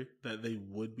year that they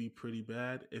would be pretty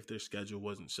bad if their schedule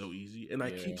wasn't so easy. And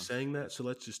I keep saying that, so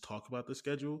let's just talk about the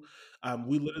schedule.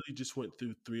 We literally just went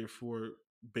through 3 or 4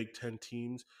 Big Ten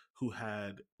teams who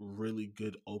had really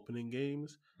good opening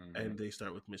games, and they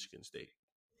start with Michigan State.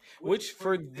 Which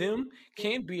for them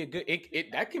can be a good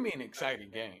that can be an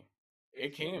exciting game.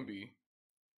 It can be.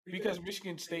 Because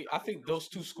Michigan State, I think those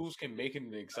 2 schools can make it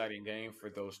an exciting game for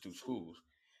those 2 schools.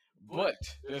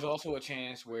 But there's also a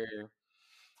chance where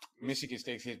Michigan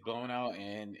State gets blown out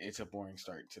and it's a boring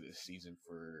start to the season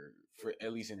for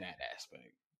at least in that aspect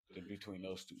between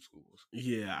those 2 schools.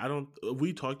 Yeah,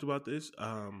 we talked about this.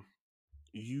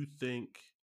 You think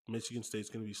Michigan State's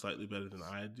going to be slightly better than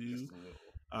I do.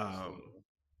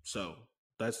 So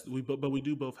but we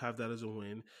do both have that as a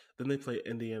win. Then they play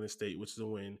Indiana State, which is a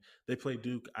win. They play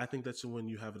Duke. I think that's a win.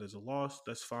 You have it as a loss.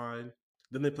 That's fine.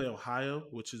 Then they play Ohio,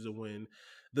 which is a win.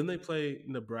 Then they play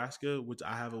Nebraska, which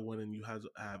I have a win and you have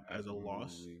as a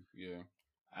loss. Yeah.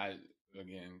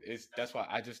 That's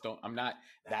why I'm not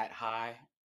that high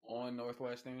on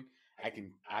Northwestern.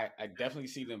 I definitely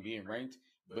see them being ranked,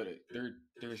 but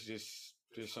there's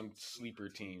some sleeper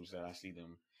teams that I see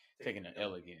them taking an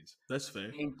L against. That's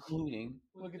fair. Including,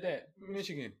 look at that,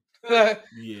 Michigan.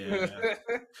 Yeah.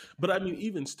 But I mean,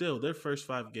 even still, their first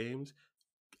 5 games,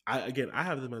 I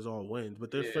have them as all wins,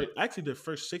 but their their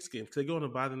first 6 games, because they go on a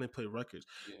bye, then they play Rutgers.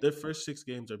 Yeah. Their first 6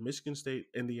 games are Michigan State,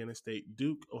 Indiana State,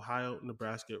 Duke, Ohio,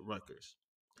 Nebraska, Rutgers.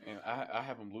 And I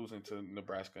have them losing to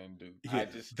Nebraska and Duke. Yeah,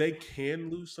 they can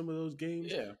lose some of those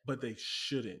games, but they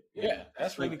shouldn't. Yeah,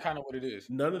 that's really kind of what it is.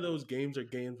 None of those games are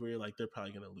games where you're like, they're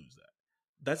probably going to lose that.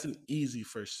 That's an easy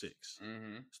first 6.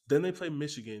 Mm-hmm. Then they play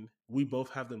Michigan. We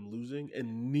both have them losing,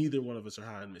 and neither one of us are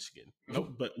high on Michigan.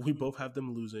 Nope. But we both have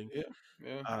them losing. Yeah.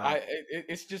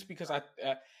 It's just because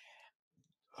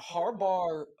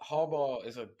Harbaugh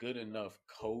is a good enough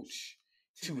coach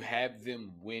to have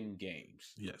them win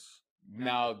games. Yes.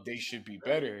 Now they should be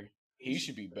better. He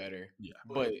should be better. Yeah.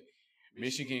 But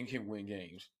Michigan can win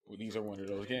games. Well, these are one of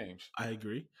those games. I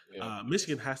agree. Yeah.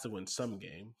 Michigan has to win some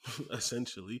game,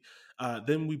 essentially.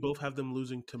 Then we both have them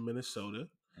losing to Minnesota.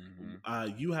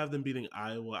 Mm-hmm. You have them beating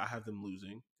Iowa. I have them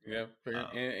losing. Yeah.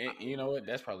 And you know what?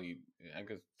 That's probably, I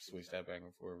could switch that back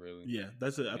and forth, really. Yeah,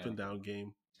 that's an up and down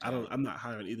game. I'm not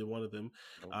high on either one of them.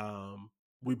 Nope.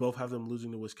 We both have them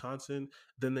losing to Wisconsin.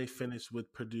 Then they finish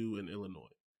with Purdue and Illinois.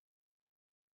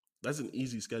 That's an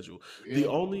easy schedule. Yeah. The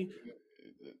only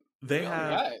they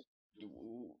have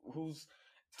who's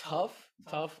tough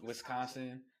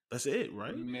Wisconsin. That's it,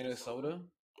 right? Minnesota.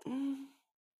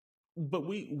 But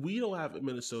we don't have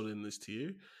Minnesota in this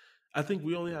tier. I think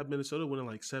we only have Minnesota winning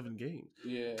like 7 games.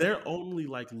 Yeah. Their only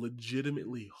like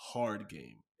legitimately hard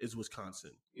game is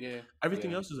Wisconsin. Yeah.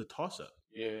 Everything else is a toss up.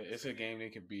 Yeah, it's a game they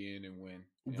can be in and win.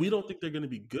 We don't think they're going to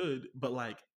be good, but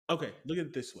like, okay, look at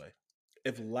it this way.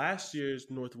 If last year's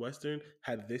Northwestern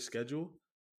had this schedule,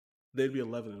 they'd be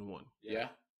 11-1. Yeah.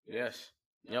 Yes.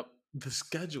 Yep. The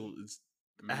schedule is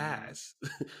ass.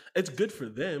 It's good for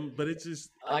them, but it's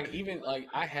just like even like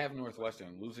I have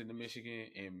Northwestern losing to Michigan,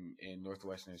 and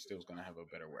Northwestern still is going to have a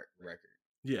better record.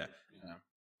 Yeah.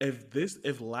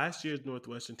 If last year's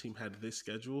Northwestern team had this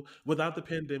schedule without the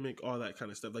pandemic, all that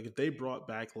kind of stuff, like if they brought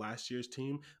back last year's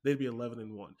team, they'd be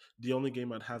 11-1. The only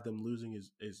game I'd have them losing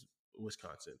is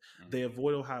Wisconsin. Mm-hmm. They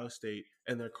avoid Ohio State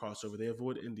and their crossover. They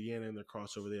avoid Indiana and their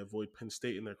crossover. They avoid Penn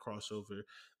State and their crossover.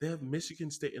 They have Michigan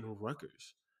State and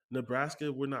Rutgers.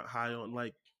 Nebraska, we're not high on.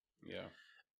 Like, yeah,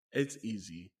 it's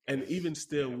easy. And even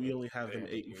still, we only have them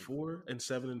 8-4 and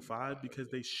 7-5 because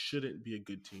they shouldn't be a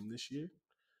good team this year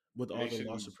with all the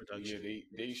loss of production. Yeah,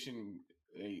 they shouldn't.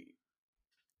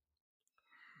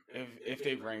 If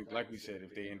they rank, like we said,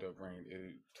 if they end up ranked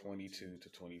 22 to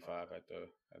 25 at the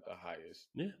highest,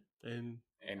 and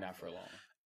not for long.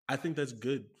 I think that's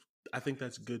good. I think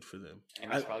that's good for them.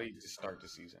 And that's probably to start the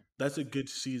season. That's a good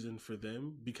season for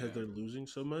them because they're losing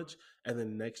so much. And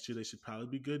then next year they should probably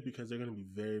be good because they're going to be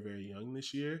very, very young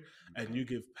this year. Mm-hmm. And you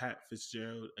give Pat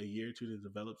Fitzgerald a year or two to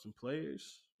develop some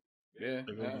players. Yeah,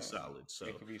 they're going to be solid. So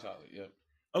it could be solid. Yeah.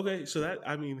 Okay, so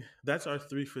that's our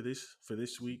 3 for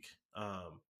this week.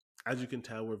 As you can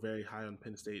tell, we're very high on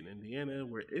Penn State and Indiana.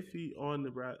 We're iffy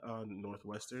on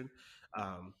Northwestern.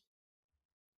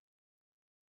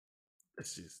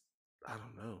 It's just, I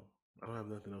don't know. I don't have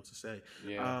nothing else to say.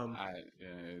 Yeah,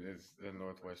 it's the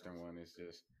Northwestern one is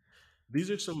just.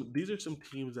 These are some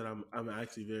teams that I'm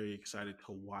actually very excited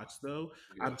to watch. Though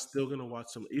I'm still gonna watch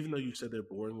some, even though you said they're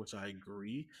boring, which I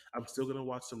agree. I'm still gonna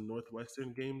watch some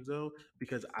Northwestern games though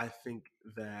because I think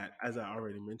that, as I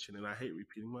already mentioned, and I hate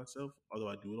repeating myself, although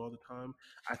I do it all the time.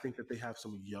 I think that they have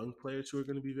some young players who are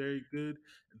going to be very good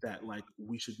that like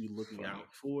we should be looking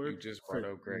out for. You just brought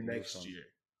up Greg next Newsome. year.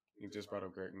 You just brought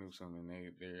up Greg Newsome, and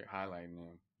they're highlighting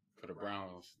him for the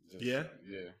Browns.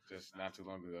 Just not too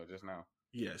long ago, just now.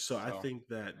 Yeah, so I think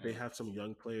that they have some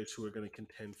young players who are going to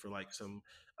contend for like some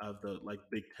of the like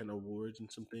Big Ten awards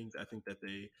and some things. I think that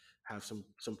they have some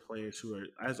players who are,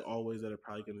 as always, that are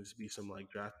probably going to be some like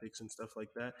draft picks and stuff like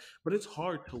that. But it's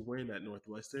hard to win at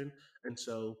Northwestern, and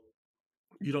so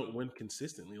you don't win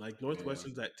consistently. Like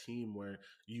Northwestern's that team where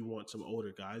you want some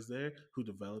older guys there who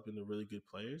develop into really good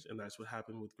players, and that's what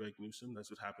happened with Greg Newsome.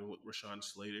 That's what happened with Rashawn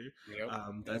Slater.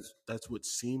 That's what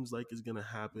seems like is going to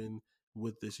happen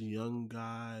with this young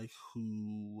guy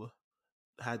who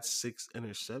had 6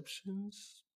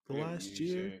 interceptions last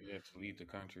year. To lead the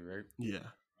country, right? Yeah.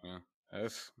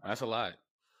 That's a lot.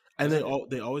 And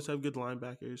they always have good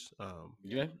linebackers.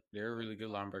 They're a really good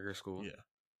linebacker school. Yeah.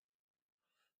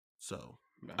 So,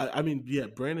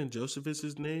 Brandon Joseph is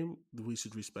his name. We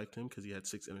should respect him because he had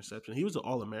 6 interceptions. He was an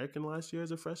All-American last year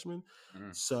as a freshman.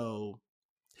 So,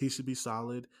 he should be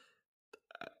solid.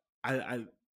 I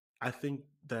think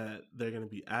that they're going to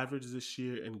be average this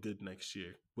year and good next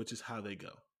year, which is how they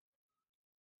go.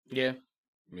 Yeah.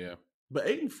 But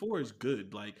 8-4 is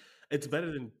good. Like, it's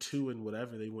better than 2 and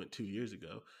whatever they went 2 years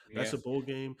ago. That's a bowl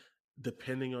game.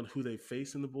 depending on who they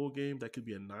face in the bowl game, that could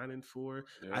be a 9-4.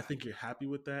 Yeah. I think you're happy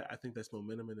with that. I think that's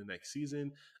momentum in the next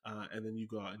season. And then you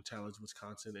go out and challenge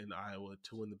Wisconsin and Iowa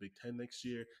to win the Big Ten next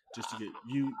year. Just to get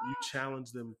you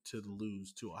challenge them to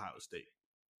lose to Ohio State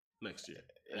next year.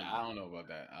 Yeah, I don't know about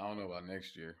that. I don't know about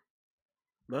next year.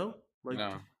 No? Like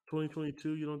No.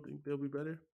 2022, you don't think they'll be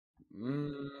better?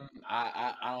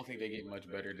 I don't think they get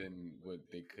much better than what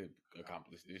they could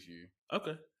accomplish this year.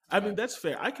 Okay. I mean, that's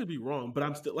fair. I could be wrong, but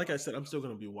I'm still, like I said, I'm still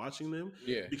going to be watching them.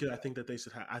 Yeah. Because I think that they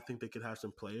should I think they could have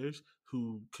some players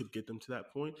who could get them to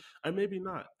that point. Or maybe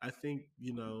not. I think,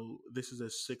 this is a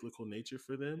cyclical nature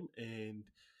for them. And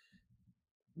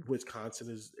Wisconsin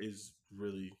is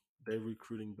really, they're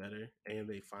recruiting better. And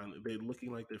they're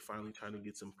looking like they're finally trying to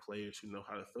get some players who know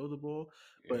how to throw the ball.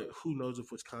 Yeah. But who knows if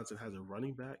Wisconsin has a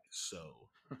running back? So,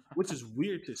 which is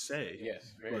weird to say.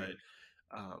 Yes, very.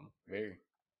 But, very.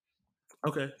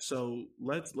 Okay, so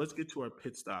let's get to our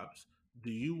pit stops.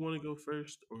 Do you want to go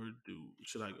first, or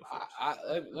should I go first?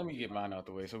 Let me get mine out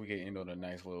the way so we can end on a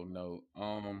nice little note.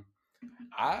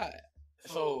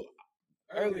 So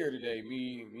earlier today,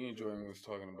 me and Jordan was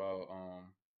talking about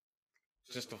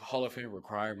just the Hall of Fame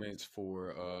requirements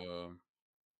for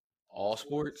all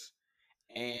sports,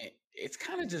 and it's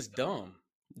kind of just dumb.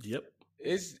 Yep.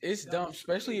 It's dumb,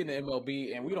 especially in the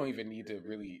MLB, and we don't even need to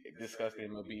really discuss the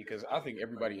MLB because I think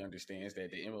everybody understands that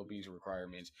the MLB's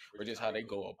requirements or just how they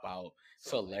go about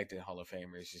selecting Hall of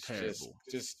Famers is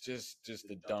just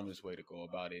the dumbest way to go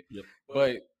about it. Yep.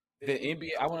 But the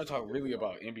NBA, I want to talk really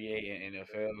about NBA and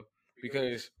NFL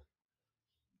because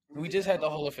we just had the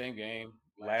Hall of Fame game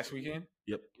last weekend.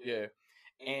 Yep. Yeah.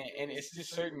 And it's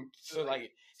just certain. So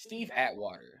like Steve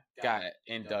Atwater got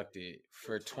inducted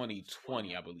for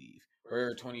 2020, I believe.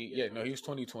 Or 20, he was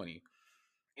 2020.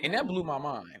 And that blew my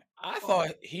mind. I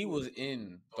thought he was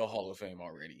in the Hall of Fame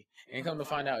already. And come to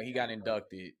find out he got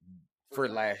inducted for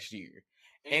last year.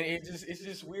 And it's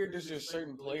just weird. There's just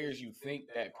certain players you think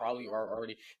that probably are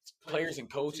already players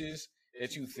and coaches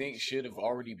that you think should have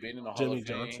already been in the Hall of Fame.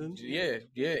 Jimmy Johnson? Yeah.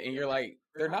 And you're like,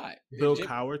 they're not. Bill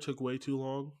Cowher took way too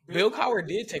long. Bill Cowher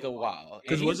did take a while.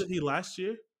 Because wasn't he last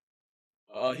year?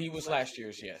 He was last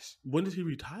year's, yes. When did he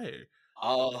retire?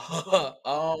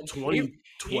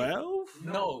 2012?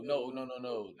 No.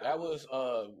 That was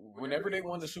whenever they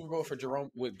won the Super Bowl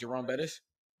with Jerome Bettis,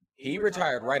 he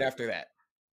retired right after that.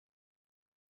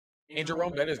 And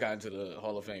Jerome Bettis got into the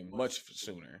Hall of Fame much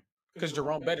sooner because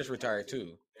Jerome Bettis retired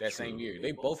too that same year.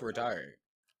 They both retired.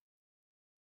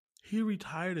 He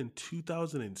retired in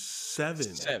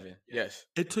 2007. Yes.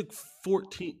 It took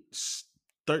 13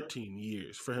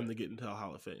 years for him to get into the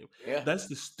Hall of Fame. Yeah. That's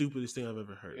the stupidest thing I've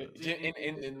ever heard of.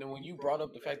 And when you brought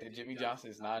up the fact that Jimmy Johnson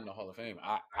is not in the Hall of Fame,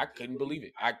 I couldn't believe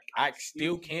it. I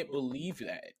still can't believe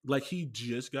that. Like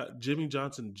Jimmy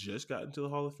Johnson just got into the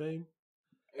Hall of Fame?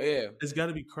 Yeah. It's got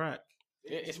to be crack.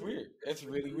 It's weird. It's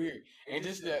really weird. And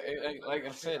just like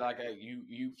I said,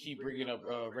 you keep bringing up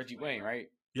Reggie Wayne, right?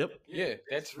 Yep. Yeah,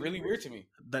 that's really weird to me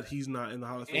that he's not in the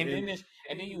Hall of Fame. And then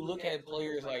you look at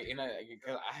players like, and I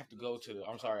have to go to.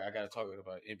 I'm sorry, I got to talk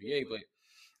about NBA, but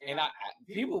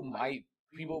people might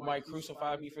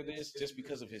crucify me for this just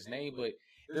because of his name, but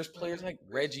there's players like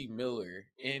Reggie Miller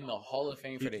in the Hall of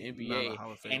Fame for the NBA,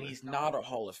 and he's not a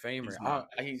Hall of Famer.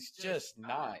 He's just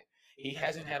not. He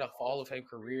hasn't had a Hall of Fame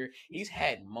career. He's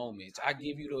had moments. I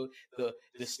give you the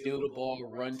steal the ball,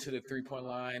 run to the 3-point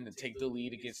line, and take the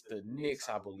lead against the Knicks,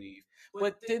 I believe.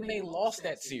 But then they lost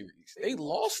that series.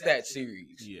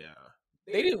 Yeah.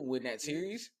 They didn't win that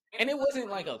series. And it wasn't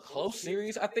like a close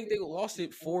series. I think they lost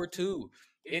it 4-2.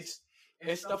 It's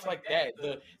stuff like that.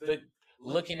 The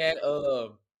looking at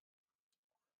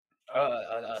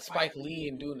Spike Lee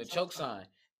and doing the choke sign.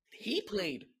 He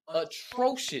played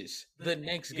atrocious the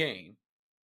next game.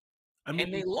 I mean,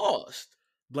 and they lost.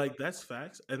 Like, that's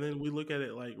facts. And then we look at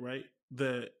it like, right,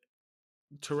 the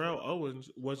Terrell Owens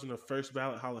wasn't a first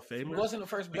ballot Hall of Famer. He wasn't a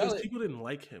first because ballot. People didn't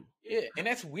like him. Yeah, and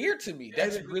that's weird to me.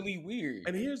 That's really weird.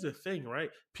 And here's the thing,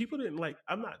 right? People didn't like,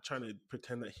 I'm not trying to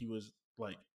pretend that he was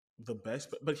like the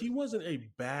best, but he wasn't a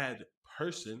bad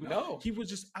person. No, he was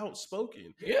just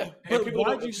outspoken. Yeah, but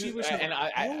why do you see this? And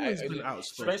I always been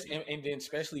outspoken, and then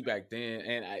especially back then,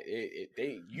 and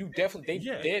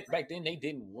back then they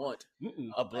didn't want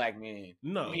a black man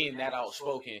being that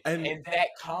outspoken and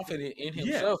that confident in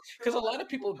himself. Because a lot of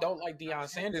people don't like Deion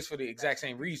Sanders for the exact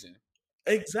same reason.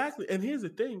 Exactly. And here's the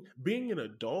thing, being an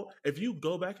adult, if you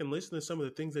go back and listen to some of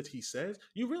the things that he says,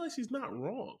 you realize he's not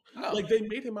wrong. No. Like, they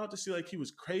made him out to see like he was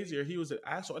crazy or he was an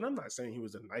asshole. And I'm not saying he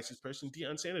was the nicest person.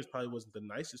 Deion Sanders probably wasn't the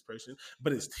nicest person,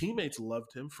 but his teammates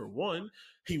loved him for one.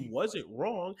 He wasn't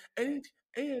wrong. And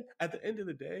at the end of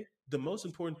the day, the most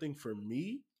important thing for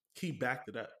me He backed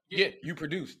it up. Yeah, you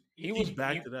produced. He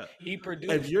backed it up. He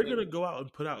produced. If you're gonna go out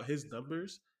and put out his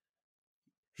numbers,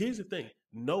 here's the thing: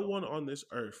 no one on this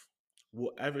earth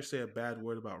will ever say a bad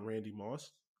word about Randy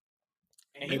Moss.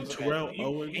 And Terrell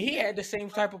Owens. He had the same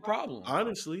type of problem.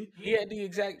 Honestly, he had the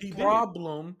exact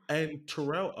problem. And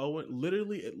Terrell Owens,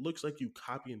 literally, it looks like you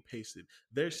copy and pasted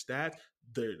their stats,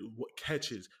 their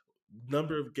catches,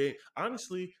 number of games.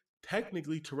 Honestly,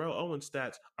 technically, Terrell Owens'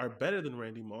 stats are better than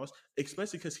Randy Moss,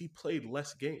 especially because he played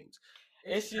less games.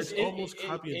 It's almost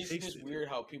copy and pasted. It's just weird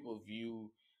how people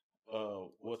view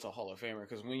what's a Hall of Famer,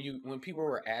 because when people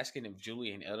were asking if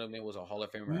Julian Edelman was a Hall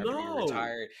of Famer after he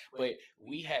retired, but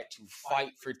we had to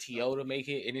fight for T.O. to make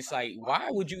it, and it's like, why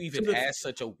would you even ask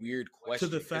such a weird question?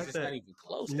 To the fact it's that not even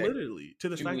close. Literally, to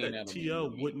the fact that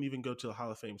T.O. wouldn't even go to the Hall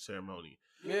of Fame ceremony.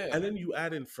 Yeah. And then you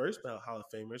add in first ballot Hall of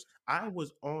Famers. I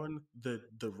was on the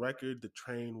record, the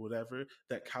train, whatever,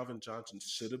 that Calvin Johnson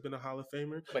should have been a Hall of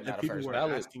Famer. But not and people were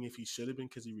ballot. asking if he should have been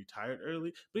because he retired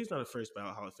early. But he's not a first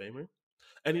ballot Hall of Famer.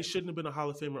 And he shouldn't have been a Hall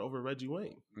of Famer over Reggie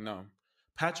Wayne. No.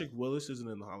 Patrick Willis isn't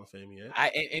in the Hall of Fame yet.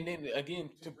 And then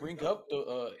again, to bring up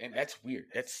the and that's weird.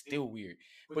 That's still weird.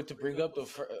 But to bring up the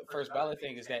first ballot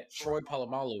thing is that Troy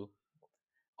Polamalu,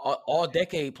 all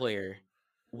decade player,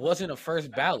 wasn't a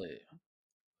first ballot.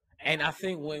 And I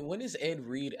think when is Ed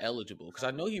Reed eligible? Because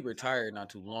I know he retired not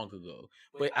too long ago,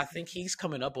 but I think he's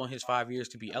coming up on his 5 years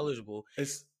to be eligible.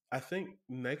 I think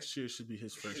next year should be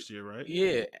his first year, right?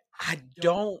 Yeah, I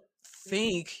don't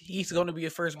think he's going to be a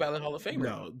first ballot Hall of Famer.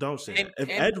 No, don't say that. If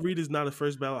Ed Reed is not a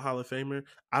first ballot Hall of Famer,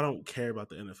 I don't care about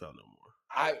the NFL no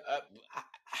more.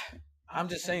 I'm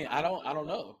just saying, I don't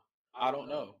know. I don't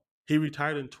know. He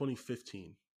retired in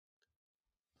 2015.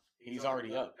 He's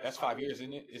already up. That's 5 years,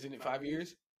 isn't it? Isn't it 5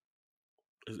 years?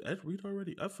 Is Ed Reed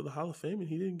already up for the Hall of Fame and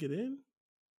he didn't get in?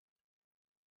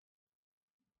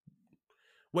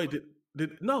 Wait,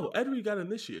 no, Ed Reed got in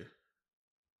this year.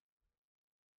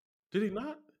 Did he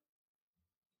not?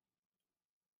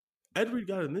 Ed Reed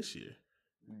got in this year.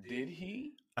 Did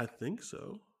he? I think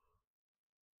so.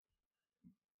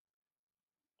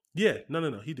 Yeah,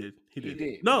 no. He did. He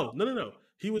did. No.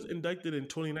 He was inducted in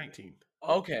 2019.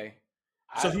 Okay.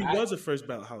 So he was a first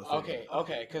ballot Hall of Famer.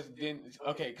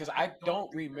 Okay, because I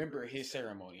don't remember his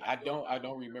ceremony. I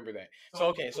don't remember that.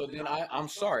 So then I'm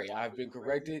sorry. I've been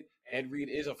corrected. Ed Reed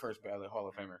is a first ballot Hall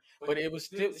of Famer, but it was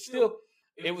still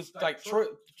it was like for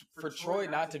Troy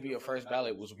not to be a first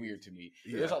ballot was weird to me.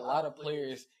 Yeah. There's a lot of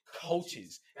players,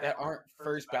 coaches that aren't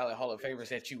first ballot Hall of Famers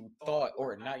that you thought,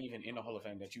 or not even in the Hall of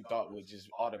Fame, that you thought would just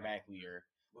automatically or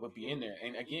would be in there.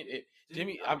 And again,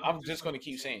 I'm just going to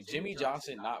keep saying Jimmy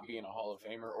Johnson not being a Hall of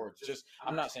Famer, or just,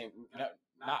 I'm not saying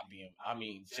not being, I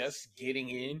mean, just getting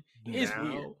in is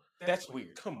weird. That's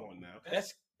weird. Come on now.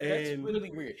 That's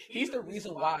really weird. He's the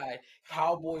reason why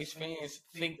Cowboys fans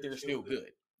think they're still good.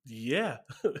 Yeah.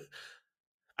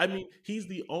 I mean, he's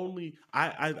the only,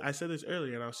 I said this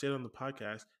earlier and I'll say it on the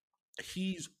podcast.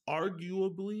 He's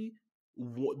arguably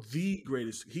the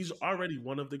greatest. He's already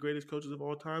one of the greatest coaches of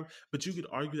all time, but you could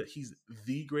argue that he's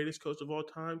the greatest coach of all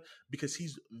time because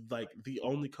he's like the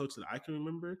only coach that I can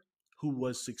remember who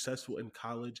was successful in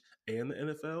college and the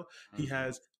NFL. Mm-hmm.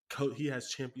 He has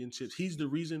championships. He's the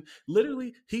reason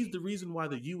why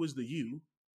the U is the U,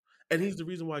 and he's the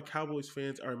reason why Cowboys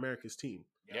fans are America's team.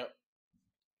 Yep.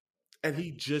 And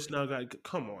he just now got.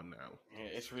 Come on now. Yeah,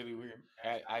 it's really weird.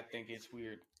 I think it's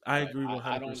weird. I agree 100%.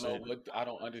 I don't know I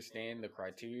don't understand the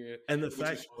criteria and the what fact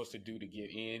you're supposed to do to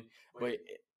get in, but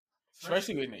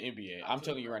especially in the NBA, I'm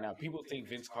telling you right now, people think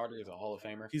Vince Carter is a Hall of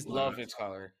Famer. Love Vince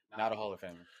Carter, not a Hall of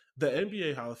Famer. The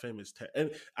NBA Hall of Fame is,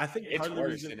 and I think it's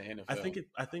worse than the NFL.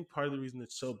 I think part of the reason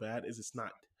it's so bad is it's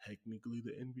not technically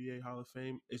the NBA Hall of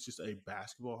Fame. It's just a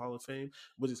basketball Hall of Fame,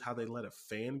 which is how they let a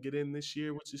fan get in this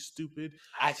year, which is stupid.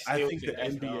 I think the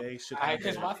NBA should.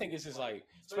 Because my thing is like,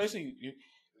 especially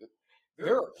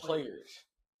there are players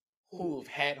who have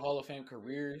had Hall of Fame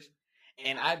careers,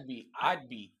 and I'd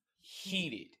be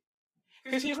heated.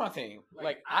 Because here's my thing,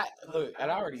 like I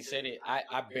already said it.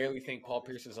 I barely think Paul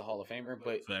Pierce is a Hall of Famer,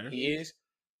 but he is.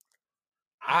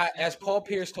 As Paul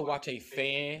Pierce, to watch a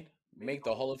fan make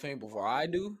the Hall of Fame before I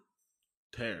do,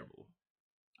 terrible.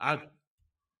 I'd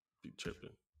be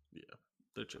tripping. Yeah,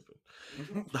 they're tripping.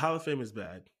 The Hall of Fame is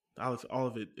bad. All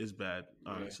of it is bad,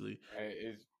 honestly.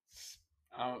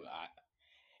 Yeah.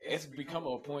 It's become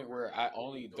a point where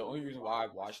the only reason why I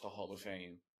watched the Hall of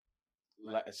Fame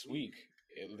last week,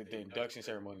 the induction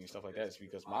ceremony and stuff like that, is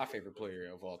because my favorite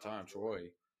player of all time, Troy,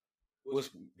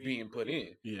 was being put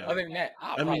in. Yeah. Other than that,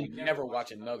 I'll probably never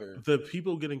watch another. The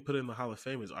people getting put in the Hall of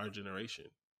Fame is our generation.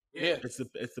 Yeah. It's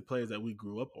the players that we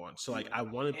grew up on. So like I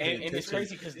want to pay attention. And it's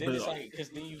crazy because then it's like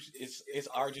it's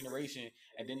our generation,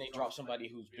 and then they drop somebody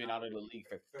who's been out of the league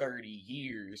for 30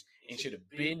 years and should have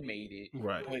been made it,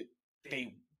 right. But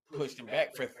they pushed him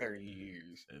back for 30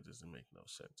 years. It doesn't make no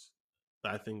sense.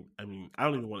 I mean, I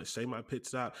don't even want to say my pit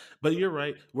stop, but you're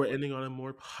right. We're ending on a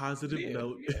more positive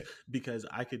note because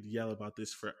I could yell about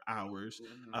this for hours.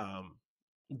 Mm-hmm.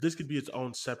 This could be its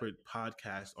own separate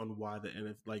podcast on why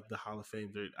the Hall of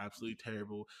Fames are absolutely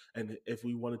terrible. And if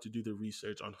we wanted to do the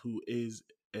research on who is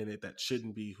in it that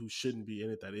shouldn't be, who shouldn't be in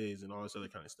it that is, and all this other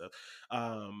kind of stuff.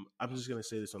 I'm just going to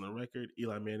say this on the record.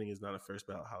 Eli Manning is not a first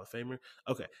ballot Hall of Famer.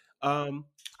 Okay.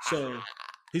 So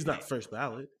he's not first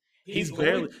ballot. He's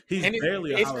barely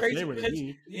a Hall of Famer to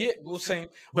me. Yeah, well, same.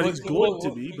 But he's going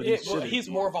to be. But he's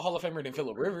more of a Hall of Famer than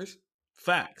Phillip Rivers.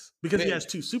 Facts, because he has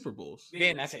 2 Super Bowls.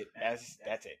 Then that's it. That's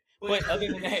it. But other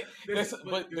than that,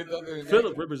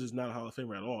 Phillip Rivers is not a Hall of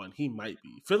Famer at all, and he might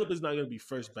be. Phillip is not going to be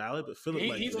first ballot, but Phillip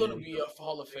he's going to be a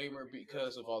Hall of Famer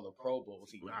because of all the Pro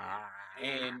Bowls he won.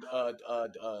 And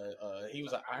he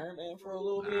was an Iron Man for a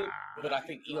little bit, but I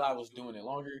think Eli was doing it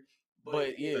longer.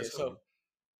 But yeah, so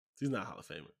he's not a Hall of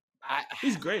Famer.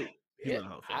 He's great. He's not a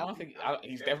Hall of Famer. I don't think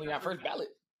he's definitely not first ballot.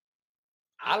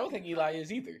 I don't think Eli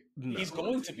is either. No. He's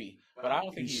going to be, but I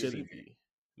don't think he is either. Be.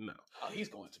 No. He's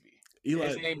going to be. Eli,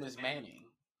 his name is Manning.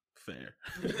 Fair.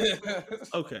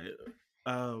 Okay.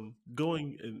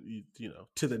 Going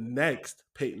to the next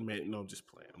Peyton Manning. No, I'm just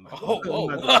playing.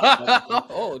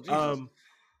 Jesus.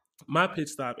 My pit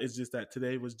stop is just that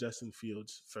today was Justin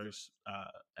Fields' first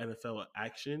NFL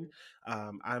action.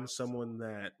 I'm someone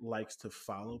that likes to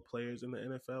follow players in the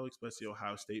NFL, especially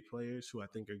Ohio State players who I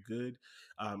think are good.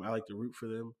 I like to root for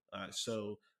them.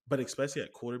 But especially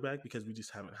at quarterback, because we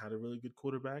just haven't had a really good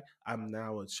quarterback. I'm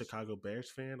now a Chicago Bears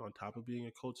fan on top of being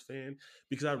a Colts fan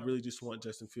because I really just want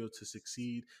Justin Fields to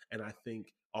succeed. And I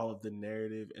think all of the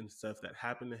narrative and stuff that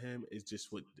happened to him is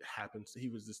just what happens. He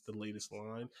was just the latest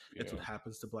line. Yeah. It's what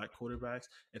happens to black quarterbacks.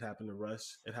 It happened to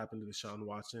Russ. It happened to Deshaun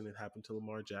Watson. It happened to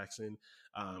Lamar Jackson.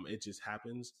 It just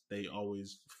happens. They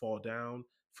always fall down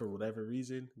for whatever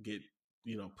reason, get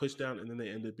pushed down, and then they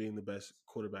end up being the best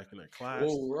quarterback in their class.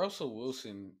 Well, Russell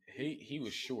Wilson, he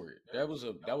was short. That was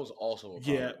also a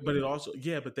problem.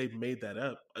 But they made that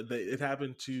up. It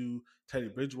happened to Teddy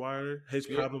Bridgewater. His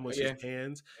problem was his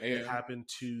hands. Yeah. It happened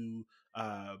to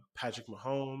Patrick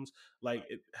Mahomes. Like,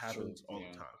 it happens all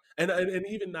the time. And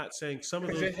even not saying some of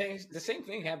those. The same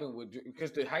thing happened with,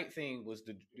 because the height thing was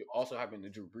also happened to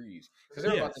Drew Brees.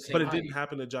 But it didn't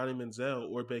happen to Johnny Manziel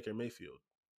or Baker Mayfield.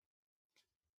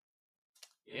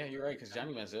 Yeah, you're right, because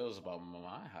Johnny Manziel is about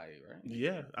my height, right?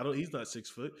 Yeah, he's not 6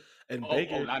 foot, and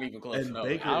Baker, not even close. No,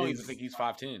 Baker I don't even think he's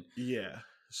 5'10". Yeah.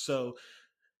 So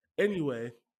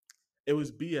anyway, it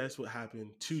was BS what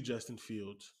happened to Justin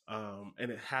Fields, and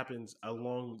it happens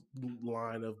along the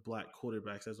line of black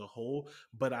quarterbacks as a whole.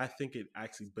 But I think it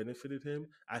actually benefited him.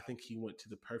 I think he went to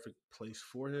the perfect place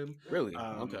for him. Really?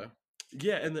 Okay.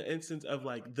 Yeah, in the instance of,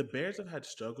 like, the Bears have had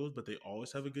struggles, but they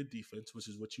always have a good defense, which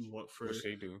is what you want for. Which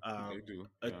they do.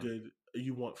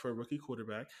 You want for a rookie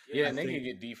quarterback. Yeah, and they could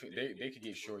get defense. They could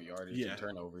get short yardage and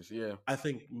turnovers. Yeah, I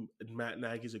think Matt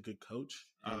Nagy's a good coach.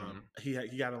 He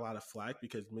got a lot of flack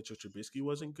because Mitchell Trubisky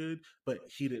wasn't good, but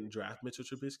he didn't draft Mitchell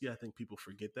Trubisky. I think people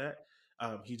forget that.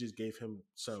 He just gave him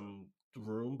some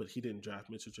room, but he didn't draft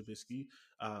Mitchell Trubisky.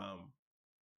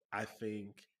 I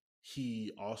think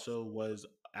he also was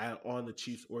on the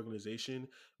Chiefs organization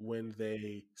when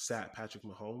they sat Patrick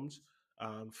Mahomes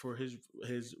for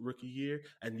his rookie year,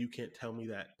 and you can't tell me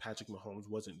that Patrick Mahomes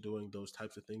wasn't doing those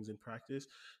types of things in practice.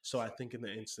 So I think in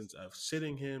the instance of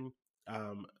sitting him,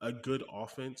 a good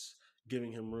offense,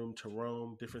 giving him room to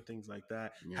roam, different things like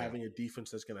that, having a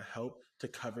defense that's going to help to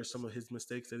cover some of his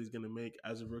mistakes that he's going to make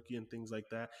as a rookie and things like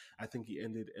that. I think he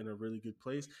ended in a really good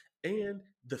place, and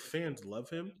the fans love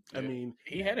him. Yeah. I mean,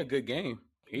 he had a good game.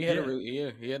 He had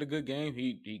a good game.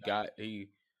 He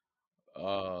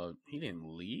didn't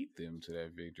lead them to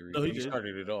that victory. No, he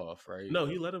started it off, right? No,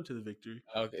 he led them to the victory.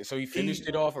 Okay, so he finished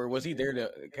it off, or was he there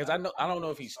to? Because I don't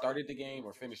know if he started the game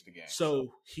or finished the game.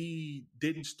 So he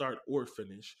didn't start or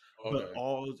finish, but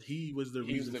he was the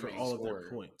reason for all of their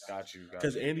points. Got you.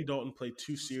 Because Andy Dalton played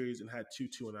 2 series and had 2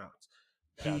 2-and-outs.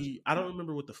 I don't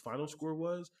remember what the final score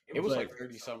was. It was like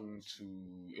 30-something to.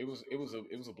 It was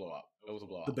a blowout. It was a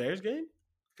blowout. The Bears game?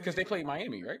 Because they played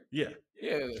Miami, right? Yeah.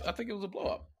 Yeah, I think it was a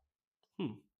blowout.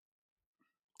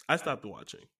 I stopped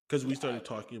watching because we started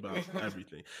talking about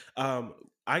everything.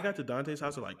 I got to Dante's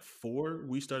house at like 4.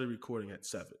 We started recording at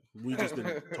 7. We just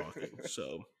been talking.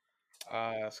 So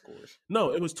scores.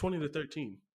 No, it was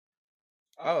 20-13.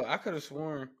 Oh, I could have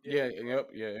sworn. Yeah, yep,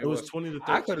 yeah, It was 20 to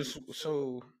I could have 13.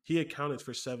 so. He accounted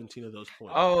for 17 of those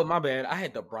points. Oh, my bad. I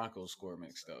had the Broncos score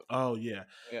mixed up. Oh yeah.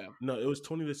 Yeah, No, it was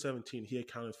 20 to 17. He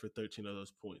accounted for 13 of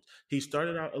those points. He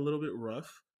started out a little bit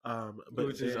rough, but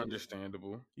which is then,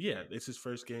 understandable. yeah, it's his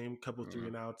first game. Couple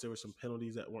 3-and-outs. There were some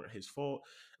penalties that weren't his fault,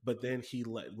 but then he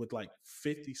let with like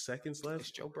 50 seconds left.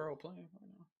 Is Joe Burrow playing right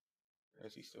now? Or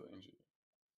is he still injured?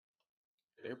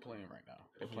 They're playing right now.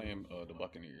 They're playing the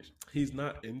Buccaneers. He's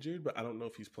not injured, but I don't know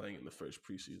if he's playing in the first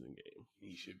preseason game.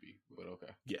 He should be, but okay.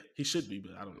 Yeah, he should be,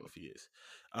 but I don't know if he is.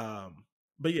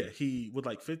 But yeah, he with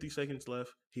like 50 seconds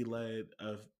left, he led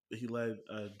a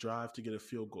drive to get a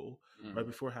field goal right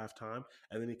before halftime,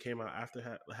 and then he came out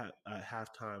after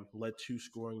halftime, led 2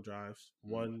 scoring drives,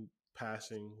 1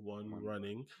 passing, 1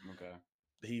 running. Okay.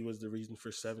 He was the reason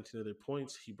for 17 of their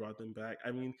points. He brought them back. I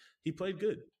mean, he played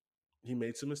good. He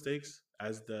made some mistakes,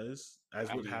 as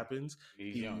what happens.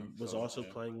 He young, was so, also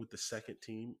yeah. playing with the second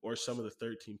team or some of the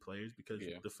third team players because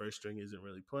the first string isn't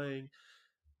really playing.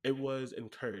 It was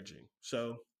encouraging.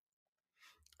 So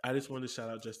I just wanted to shout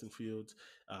out Justin Fields.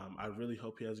 I really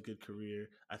hope he has a good career.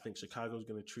 I think Chicago's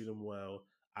going to treat him well.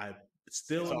 It's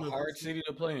a hard city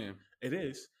to play in. It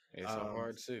is. It's a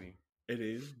hard city. It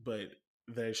is, but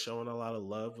they're showing a lot of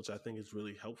love, which I think is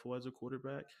really helpful as a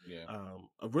quarterback. Yeah.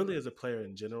 Really, as a player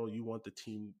in general, you want the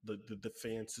team, the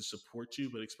fans to support you,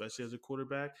 but especially as a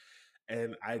quarterback.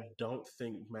 And I don't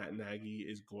think Matt Nagy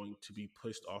is going to be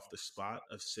pushed off the spot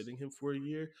of sitting him for a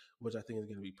year, which I think is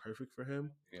going to be perfect for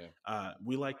him. Yeah.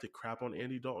 We like to crap on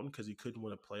Andy Dalton because he couldn't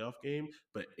win a playoff game,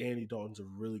 but Andy Dalton's a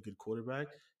really good quarterback.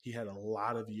 He had a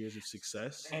lot of years of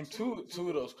success. And two of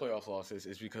those playoff losses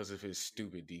is because of his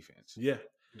stupid defense. Yeah.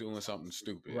 Doing something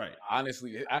stupid. Right.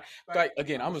 Honestly, I'm a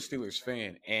Steelers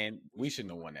fan, and we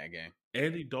shouldn't have won that game.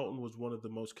 Andy Dalton was one of the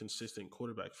most consistent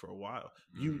quarterbacks for a while.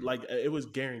 It was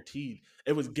guaranteed.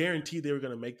 It was guaranteed they were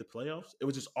going to make the playoffs. It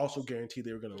was just also guaranteed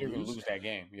they were going to lose that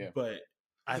game. Yeah, but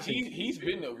I think he's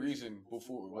been the reason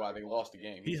before why they lost the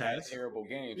game. He has terrible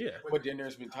games. Yeah, but then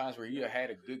there's been times where he had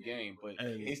a good game, but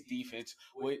his defense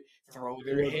would throw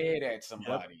their head at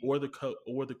somebody or the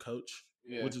coach.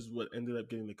 Yeah. Which is what ended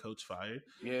up getting the coach fired.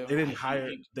 Yeah, they didn't hire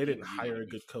a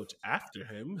good coach after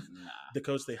him. Nah. The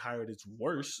coach they hired is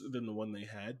worse than the one they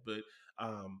had, but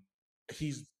I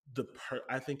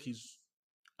think he's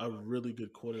a really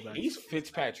good quarterback. He's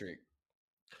Fitzpatrick,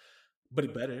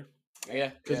 but better.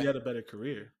 Yeah, because he had a better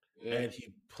career and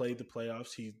he played the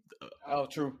playoffs.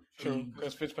 True.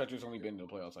 Because Fitzpatrick's only been in the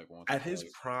playoffs like once. At his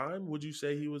prime, would you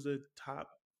say he was a top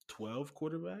 12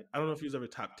 quarterback? I don't know if he was ever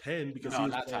top 10 because he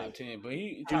was not top 10, but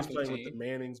he was playing with the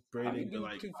Mannings, Brady,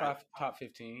 top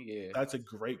 15. Yeah, that's a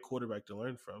great quarterback to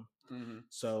learn from. Mm-hmm.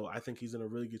 So I think he's in a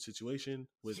really good situation.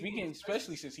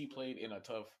 Especially since he played in a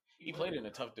tough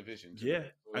division. Too. Yeah,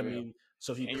 I mean,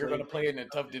 so you're going to play in a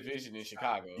tough division in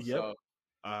Chicago. Yep. So,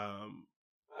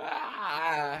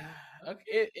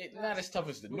 not as tough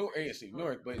as the AFC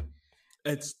North, but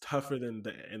it's tougher than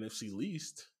the NFC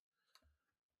least.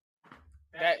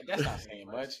 That's not saying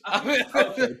much.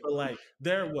 Okay, but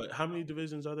there are how many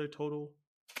divisions are there total?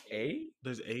 8.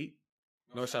 There's 8.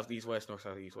 North, south, east, west. North,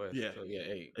 south, east, west. Yeah, so,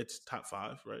 8. It's top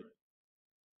 5, right?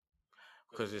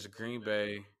 Because there's Green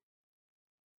Bay,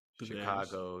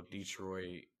 Chicago, Bears.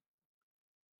 Detroit,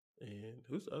 and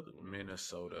who's the other one?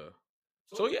 Minnesota.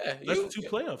 So that's 2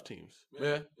 playoff teams.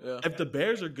 Yeah. If the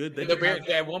Bears are good,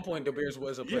 at one point the Bears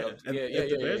was a playoff. If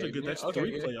the Bears are good, that's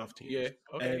 3 playoff teams. Yeah.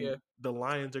 Okay. And the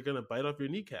Lions are gonna bite off your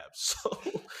kneecaps. So,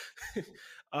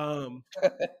 I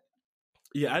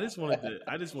just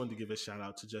wanted to give a shout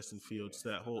out to Justin Fields,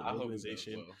 that whole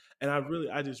organization, and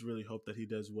I just really hope that he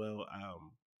does well.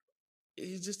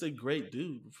 He's just a great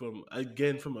dude from a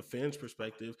fan's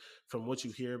perspective, from what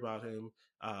you hear about him,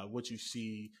 what you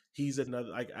see. He's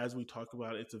another, as we talk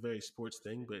about, it's a very sports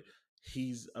thing, but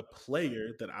he's a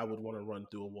player that I would want to run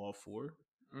through a wall for.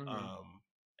 Mm-hmm.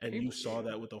 And you saw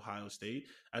that with Ohio State.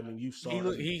 I mean, you saw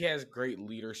he has great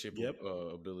leadership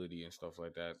ability and stuff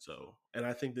like that. So, and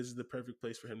I think this is the perfect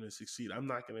place for him to succeed. I'm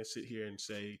not going to sit here and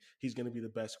say he's going to be the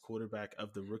best quarterback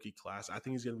of the rookie class. I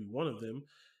think he's going to be one of them.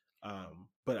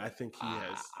 But I think he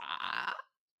has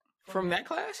from that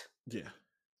class. Yeah,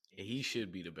 he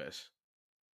should be the best.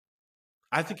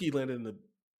 I think he landed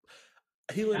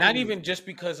not even just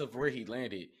because of where he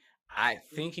landed. I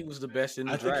think he was the best in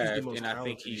the draft, and I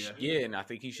think he should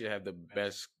have the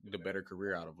better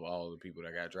career out of all the people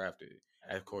that got drafted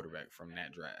as quarterback from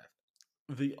that draft.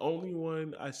 The only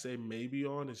one I say maybe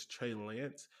on is Trey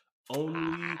Lance.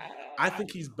 I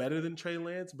think he's better than Trey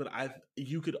Lance, but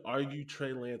you could argue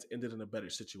Trey Lance ended in a better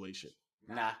situation.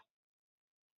 Nah.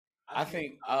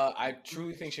 I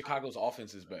truly think Chicago's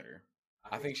offense is better.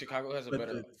 I think Chicago has a But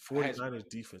better. the 49ers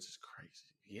defense is crazy.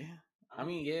 Yeah, I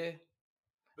mean, yeah,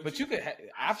 but you could.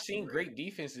 I've seen great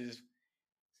defenses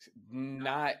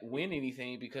not win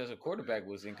anything because a quarterback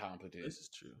was incompetent. This is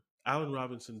true. Allen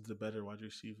Robinson's the better wide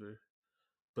receiver,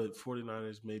 but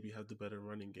 49ers maybe have the better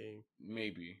running game.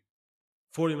 Maybe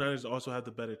 49ers also have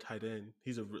the better tight end.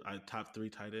 He's a top 3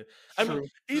 tight end.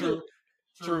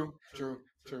 True.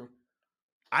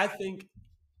 I think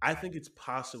it's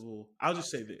possible. I'll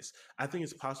just say this. I think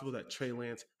it's possible that Trey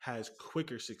Lance has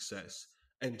quicker success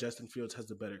and Justin Fields has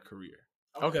the better career.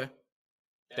 Okay.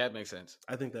 That makes sense.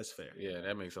 I think that's fair. Yeah,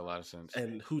 that makes a lot of sense.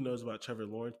 And who knows about Trevor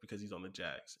Lawrence because he's on the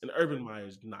Jags. And Urban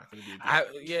Meyer's not going to be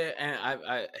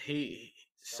a good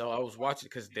So I was watching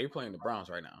because they're playing the Browns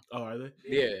right now. Oh, are they?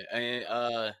 Yeah,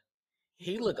 and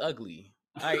he looked ugly.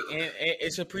 And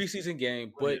it's a preseason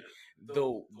game, but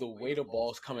the way the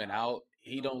ball's coming out,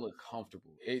 he don't look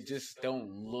comfortable. It just don't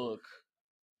look.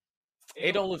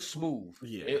 It don't look smooth.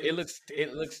 Yeah, it looks.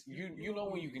 You know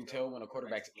when you can tell when a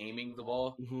quarterback's aiming the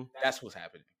ball. Mm-hmm. That's what's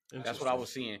happening. That's what I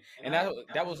was seeing, and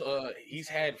that was he's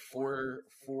had four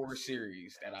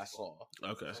series that I saw.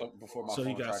 Okay, so before my so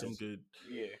phone he got some good.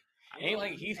 Yeah, ain't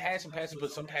like he's had some passes,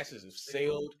 but some passes have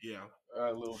sailed. Yeah,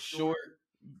 a little short.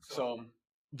 So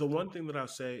the one thing that I'll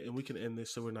say, and we can end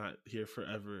this so we're not here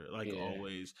forever, like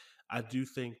always. I do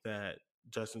think that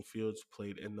Justin Fields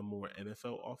played in the more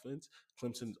NFL offense.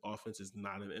 Clemson's offense is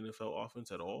not an NFL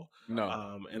offense at all. No.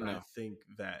 I think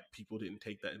that people didn't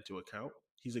take that into account.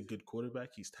 He's a good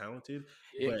quarterback. He's talented,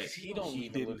 yeah, but he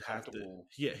didn't have to.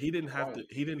 Yeah, he didn't have to.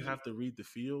 He didn't have to read the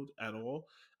field at all.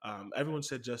 Everyone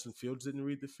said Justin Fields didn't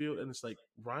read the field, and it's like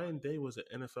Ryan Day was an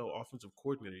NFL offensive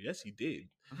coordinator. Yes, he did.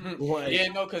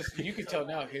 Because you can tell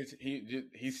now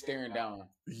he's staring down.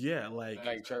 Yeah,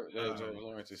 Trevor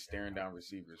Lawrence is staring down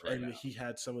receivers right now. And he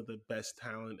had some of the best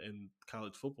talent in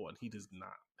college football, and he does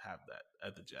not have that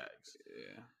at the Jags.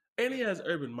 Yeah. And he has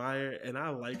Urban Meyer, and I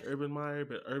like Urban Meyer,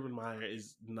 but Urban Meyer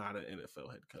is not an NFL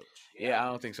head coach. Yeah, I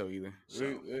don't think so either.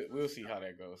 We'll see how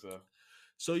that goes.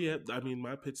 So yeah, I mean,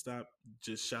 my pit stop.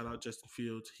 Just shout out Justin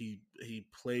Fields. He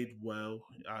played well.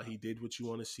 He did what you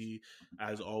want to see.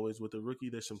 As always with a rookie,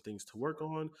 there's some things to work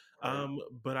on.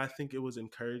 But I think it was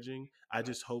encouraging. I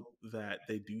just hope that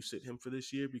they do sit him for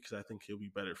this year because I think he'll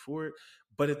be better for it.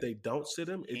 But if they don't sit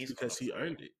him, it's because he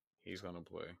earned it. He's gonna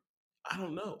play. I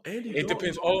don't know. Andy it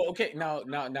depends. Oh, okay. Now,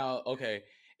 okay.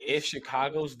 If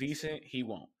Chicago's decent, he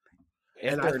won't.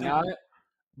 If they're not,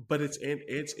 but it's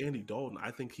Andy Dalton. I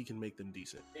think he can make them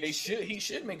decent. He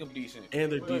should make them decent.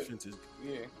 And their defense is good.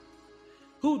 Yeah.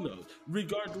 Who knows?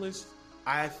 Regardless,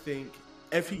 I think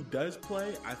if he does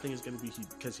play, I think it's going to be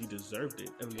because he deserved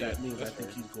it, and that means I think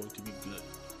he's going to be good.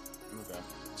 Okay.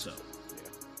 So,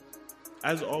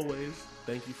 as always,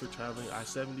 thank you for traveling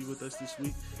I-70 with us this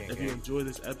week. If you enjoyed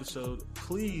this episode,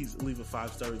 please leave a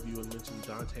 5-star review and mention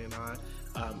Dante and I.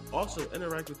 Also,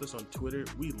 interact with us on Twitter.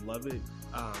 We love it.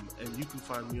 And you can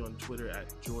find me on Twitter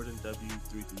at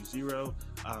JordanW330.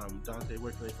 Dante,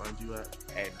 where can they find you at?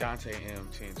 At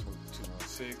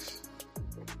DanteM10216.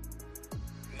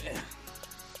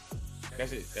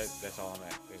 That's it. That's all I'm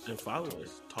at. And follow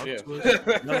us. Talk to us.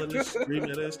 Yell at us. Scream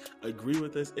at us. Agree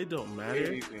with us. It don't matter.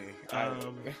 Anything.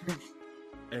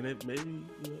 And it maybe,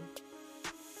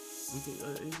 we can,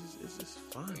 it's just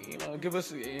fun. Give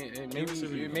us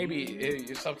maybe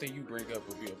it's something you bring up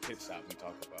will be a pit stop we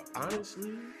talk about.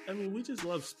 Honestly, I mean, we just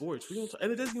love sports. We don't,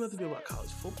 and it doesn't even have to be about college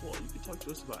football. You can talk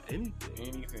to us about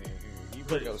anything. You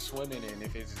bring up swimming, and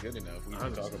if it's good enough, we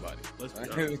can talk about it. Let's be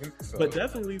honest. But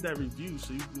definitely leave that review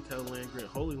so you can tell Land Grant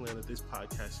Holy Land that this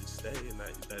podcast should stay and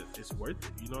that it's worth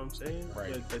it. You know what I'm saying?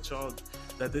 Right.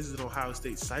 That this is an Ohio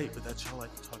State site, but that y'all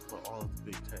like to talk about all of the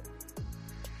Big Ten.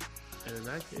 And in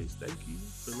that case, thank you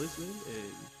for listening,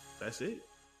 and that's it.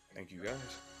 Thank you,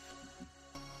 guys.